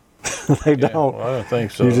 top? They Yeah, don't. well, I don't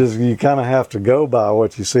think so. You kind of have to go by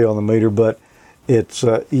what you see on the meter, but it's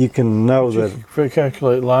you can know that. You can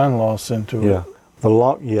calculate line loss into Yeah,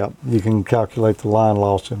 it. you can calculate the line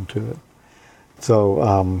loss into it.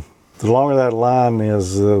 So the longer that line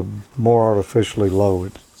is, the more artificially low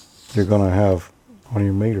you're going to have on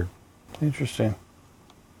your meter. Interesting.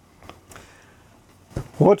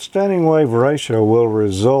 What standing wave ratio will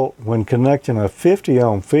result when connecting a 50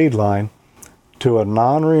 ohm feed line to a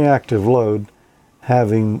non-reactive load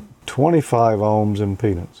having 25 ohms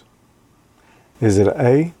impedance? Is it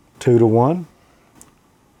A, 2 to 1,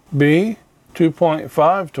 B,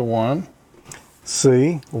 2.5 to 1,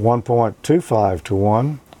 C, 1.25 to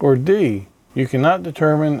 1, or D, you cannot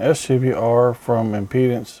determine SCBR from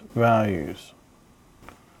impedance values?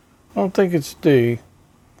 I don't think it's D.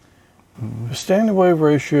 The standing wave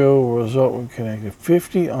ratio will result when connecting a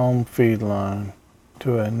 50 ohm feed line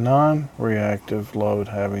to a non-reactive load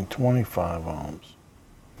having 25 ohms.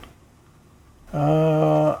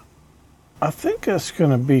 I think that's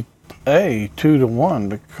going to be A, 2 to 1,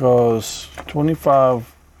 because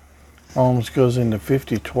 25 ohms goes into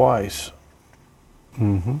 50 twice.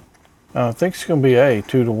 Mm-hmm. I think it's going to be A,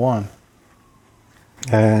 2 to 1.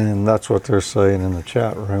 And that's what they're saying in the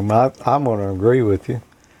chat room. I'm going to agree with you.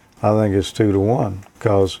 I think it's 2 to 1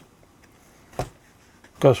 because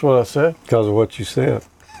That's what I said? of what you said.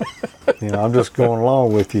 I'm just going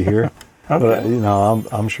along with you here. Okay.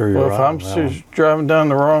 But, I'm sure you're Well, right. if I'm on that one. driving down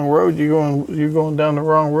the wrong road, you going down the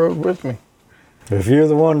wrong road with me. If you're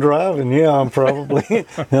the one driving, yeah, I'm probably,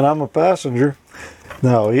 and I'm a passenger.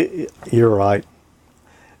 No, you're right.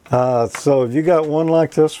 So have you got one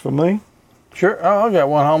like this for me? Sure. Oh, I got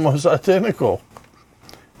one almost identical.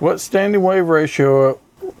 What standing wave ratio,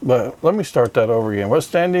 but let me start that over again. What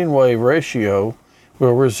standing wave ratio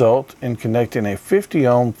will result in connecting a 50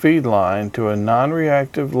 ohm feed line to a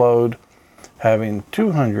non-reactive load having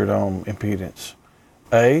 200 ohm impedance?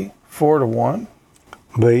 A, 4 to 1.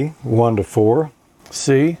 B, 1 to 4.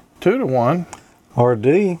 C, 2 to 1. Or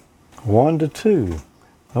D, 1 to 2.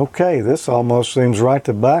 Okay, this almost seems right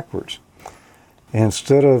to backwards.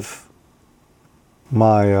 Instead of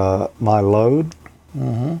my load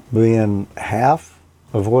being half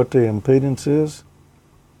of what the impedance is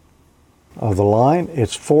of the line,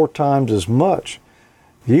 it's 4 times as much.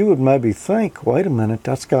 You would maybe think, wait a minute,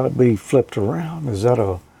 that's got to be flipped around. Is that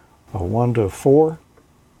a 1 to 4?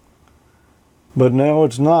 But no,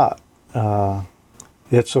 it's not.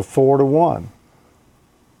 It's a 4 to 1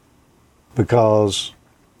 because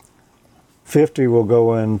 50 will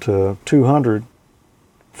go into 200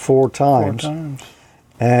 4 times. 4 times.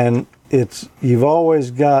 And you've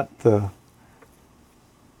always got the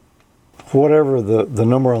whatever the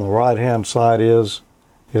number on the right-hand side is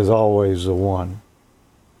always a 1.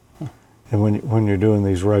 And when you're doing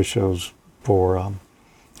these ratios for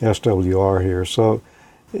SWR here. So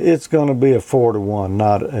it's going to be a 4-to-1,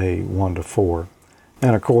 not a 1-to-4.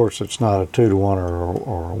 And of course, it's not a 2-to-1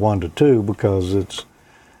 or a 1-to-2 because it's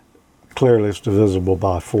clearly it's divisible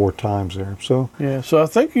by 4 times there. So yeah, so I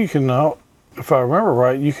think you can, if I remember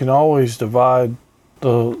right, you can always divide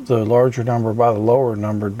the larger number by the lower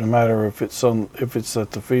number, no matter if it's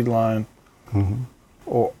at the feed line, mm-hmm.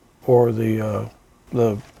 or the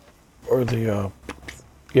load.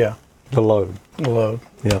 The load.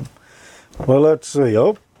 Yeah. Well, let's see.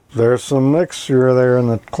 Oh, there's some mixture there in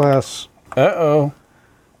the class. Uh-oh.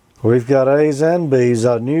 We've got A's and B's.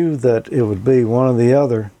 I knew that it would be one or the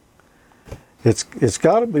other. It's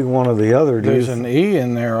got to be one or the other. There's an E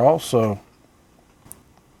in there also.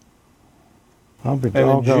 I'll be and a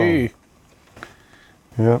doggone. G.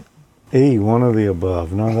 Yep. E, one of the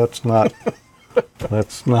above. No, that's not.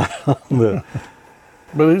 That's not on the.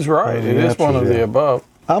 But he's right. It is one of the above.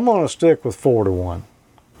 I'm going to stick with 4-to-1.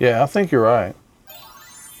 Yeah, I think you're right.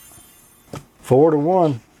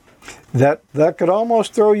 4-to-1. That could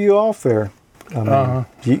almost throw you off there. I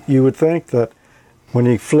mean, you would think that when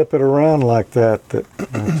you flip it around like that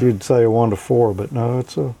you'd say a 1-to-4, but no,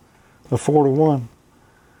 it's a 4-to-1.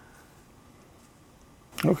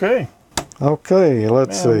 Okay. Okay,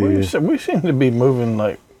 let's see. We seem to be moving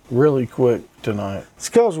like really quick tonight. It's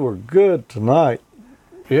because we're good tonight.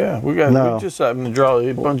 Yeah, we just happened to draw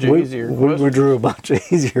a bunch of easier questions. We drew a bunch of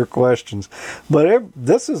easier questions. But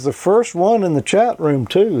this is the first one in the chat room,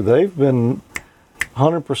 too. They've been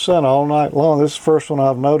 100% all night long. This is the first one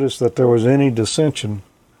I've noticed that there was any dissension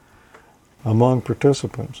among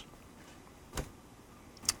participants.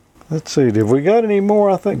 Let's see. Did we got any more?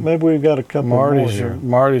 I think maybe we've got a couple more here.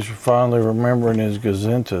 Marty's finally remembering his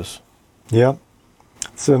gazintas. Yep.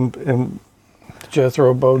 It's in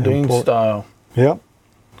Jethro Bodine style. Yep.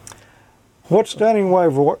 What standing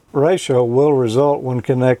wave ratio will result when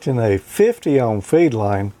connecting a 50 ohm feed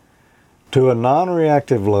line to a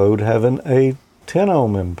non-reactive load having a 10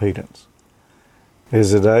 ohm impedance?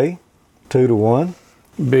 Is it A, 2-to-1?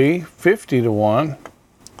 B, 50-to-1?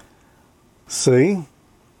 C,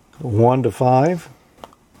 1-to-5?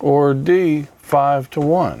 Or D,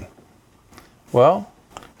 5-to-1? Well,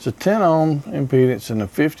 it's a 10 ohm impedance in a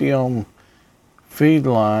 50 ohm feed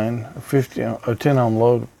line, or 10 ohm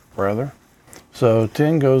load rather. So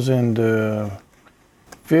 10 goes into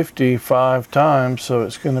 55 times, so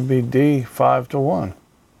it's going to be D, 5-to-1.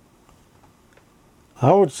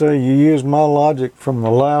 I would say you used my logic from the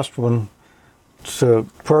last one to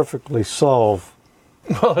perfectly solve.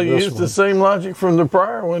 Well, I used the same logic from the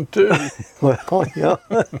prior one, too. Well, yeah.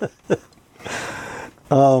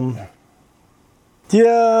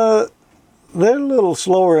 Yeah, they're a little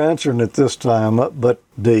slower answering it this time, but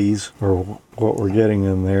D's are what we're getting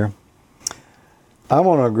in there. I'm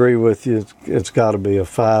going to agree with you. It's got to be a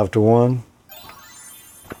 5-to-1.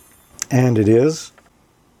 And it is.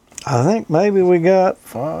 I think maybe we got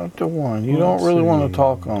 5-to-1. You don't really want to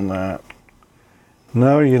talk on that.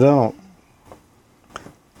 No, you don't.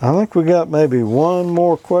 I think we got maybe one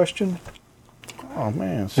more question. Oh,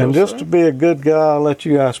 man. And just to be a good guy, I'll let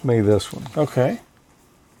you ask me this one. Okay.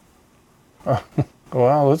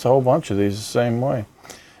 Well, it's a whole bunch of these the same way.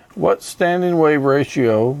 What standing wave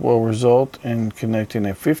ratio will result in connecting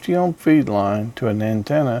a 50 ohm feed line to an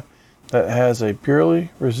antenna that has a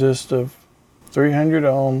purely resistive 300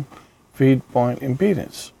 ohm feed point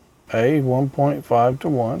impedance? A,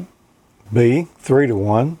 1.5-to-1. B,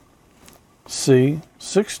 3-to-1. C,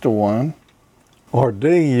 6-to-1. Or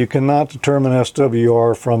D, you cannot determine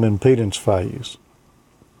SWR from impedance values.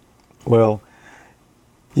 Well,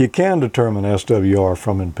 you can determine SWR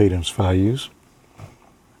from impedance values.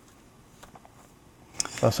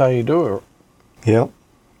 That's how you do it. Yep.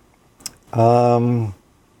 All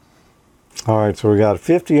right, so we got a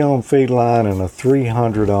 50 ohm feed line and a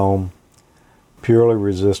 300 ohm purely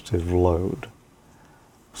resistive load.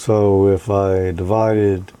 So if I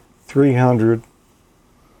divided 300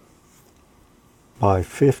 by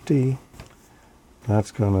 50,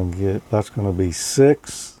 that's going to be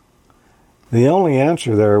 6. The only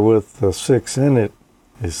answer there with the 6 in it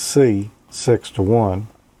is C, 6-to-1.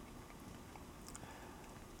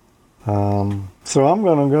 So I'm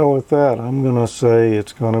going to go with that. I'm going to say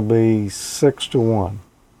it's going to be 6-to-1.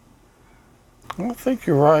 I think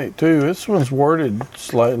you're right, too. This one's worded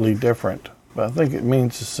slightly different, but I think it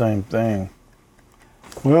means the same thing.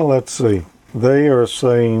 Well, let's see. They are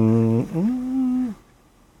saying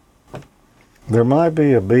there might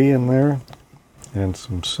be a B in there and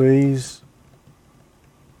some C's.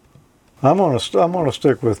 I'm gonna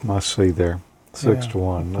stick with my C there. 6 Yeah. to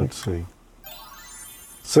 1. Let's see.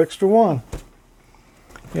 6 to 1.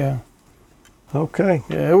 Yeah. Okay.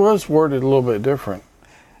 Yeah, it was worded a little bit different.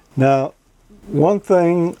 Now, one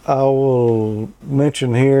thing I will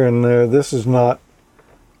mention here and there, this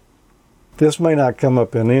may not come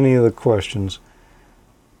up in any of the questions,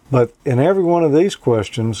 but in every one of these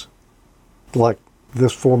questions, like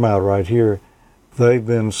this format right here, they've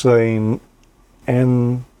been saying,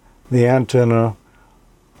 and the antenna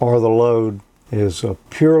or the load is a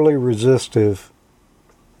purely resistive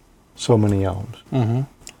so many ohms. Mm-hmm.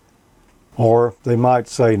 Or they might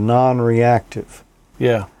say non-reactive.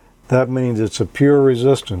 Yeah. That means it's a pure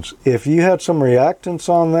resistance. If you had some reactance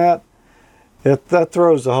on that, that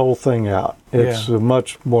throws the whole thing out. It's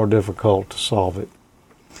much more difficult to solve it.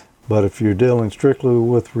 But if you're dealing strictly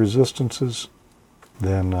with resistances,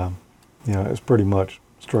 then it's pretty much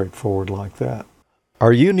straightforward like that.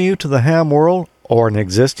 Are you new to the ham world or an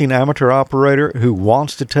existing amateur operator who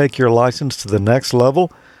wants to take your license to the next level?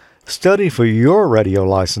 Study for your radio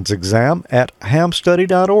license exam at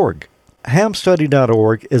hamstudy.org.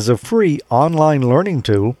 Hamstudy.org is a free online learning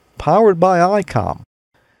tool powered by ICOM.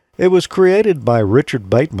 It was created by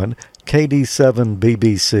Richard Bateman,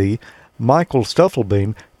 KD7BBC, Michael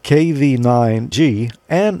Stufflebean, KV9G,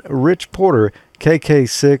 and Rich Porter,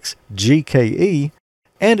 KK6GKE,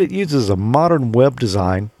 and it uses a modern web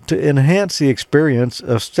design to enhance the experience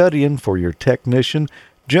of studying for your technician,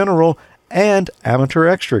 general, and amateur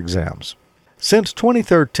extra exams. Since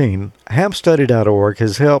 2013, hamstudy.org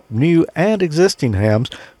has helped new and existing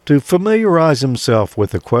hams to familiarize themselves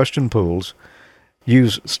with the question pools,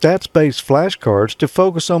 use stats-based flashcards to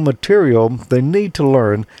focus on material they need to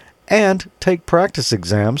learn, and take practice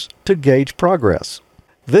exams to gauge progress.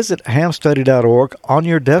 Visit hamstudy.org on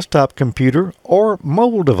your desktop computer or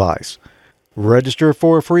mobile device. Register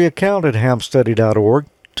for a free account at hamstudy.org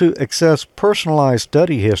to access personalized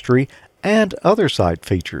study history and other site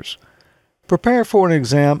features. Prepare for an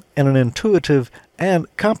exam in an intuitive and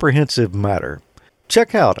comprehensive manner.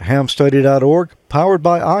 Check out hamstudy.org, powered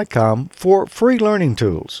by ICOM, for free learning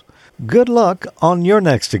tools. Good luck on your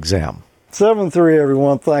next exam. 7-3,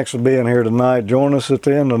 everyone. Thanks for being here tonight. Join us at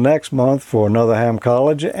the end of next month for another Ham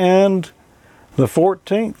College and the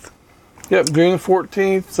 14th. Yep, June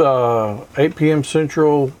 14th, 8 p.m.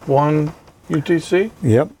 Central, 1 UTC.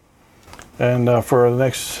 Yep. And for the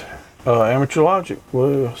next Amateur Logic,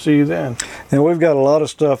 we'll see you then. And we've got a lot of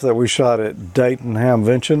stuff that we shot at Dayton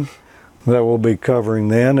Hamvention that we'll be covering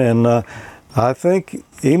then. And I think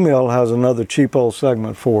Email has another cheapo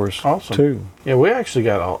segment for us, awesome, too. Yeah, we actually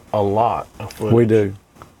got a lot of footage.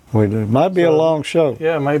 We do. Might be a long show.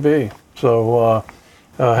 Yeah, it may be. So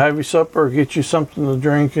have your supper, get you something to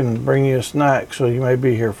drink, and bring you a snack, so you may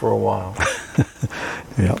be here for a while.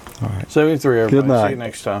 Yep. All right. 73, everybody. Good night. See you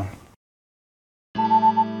next time.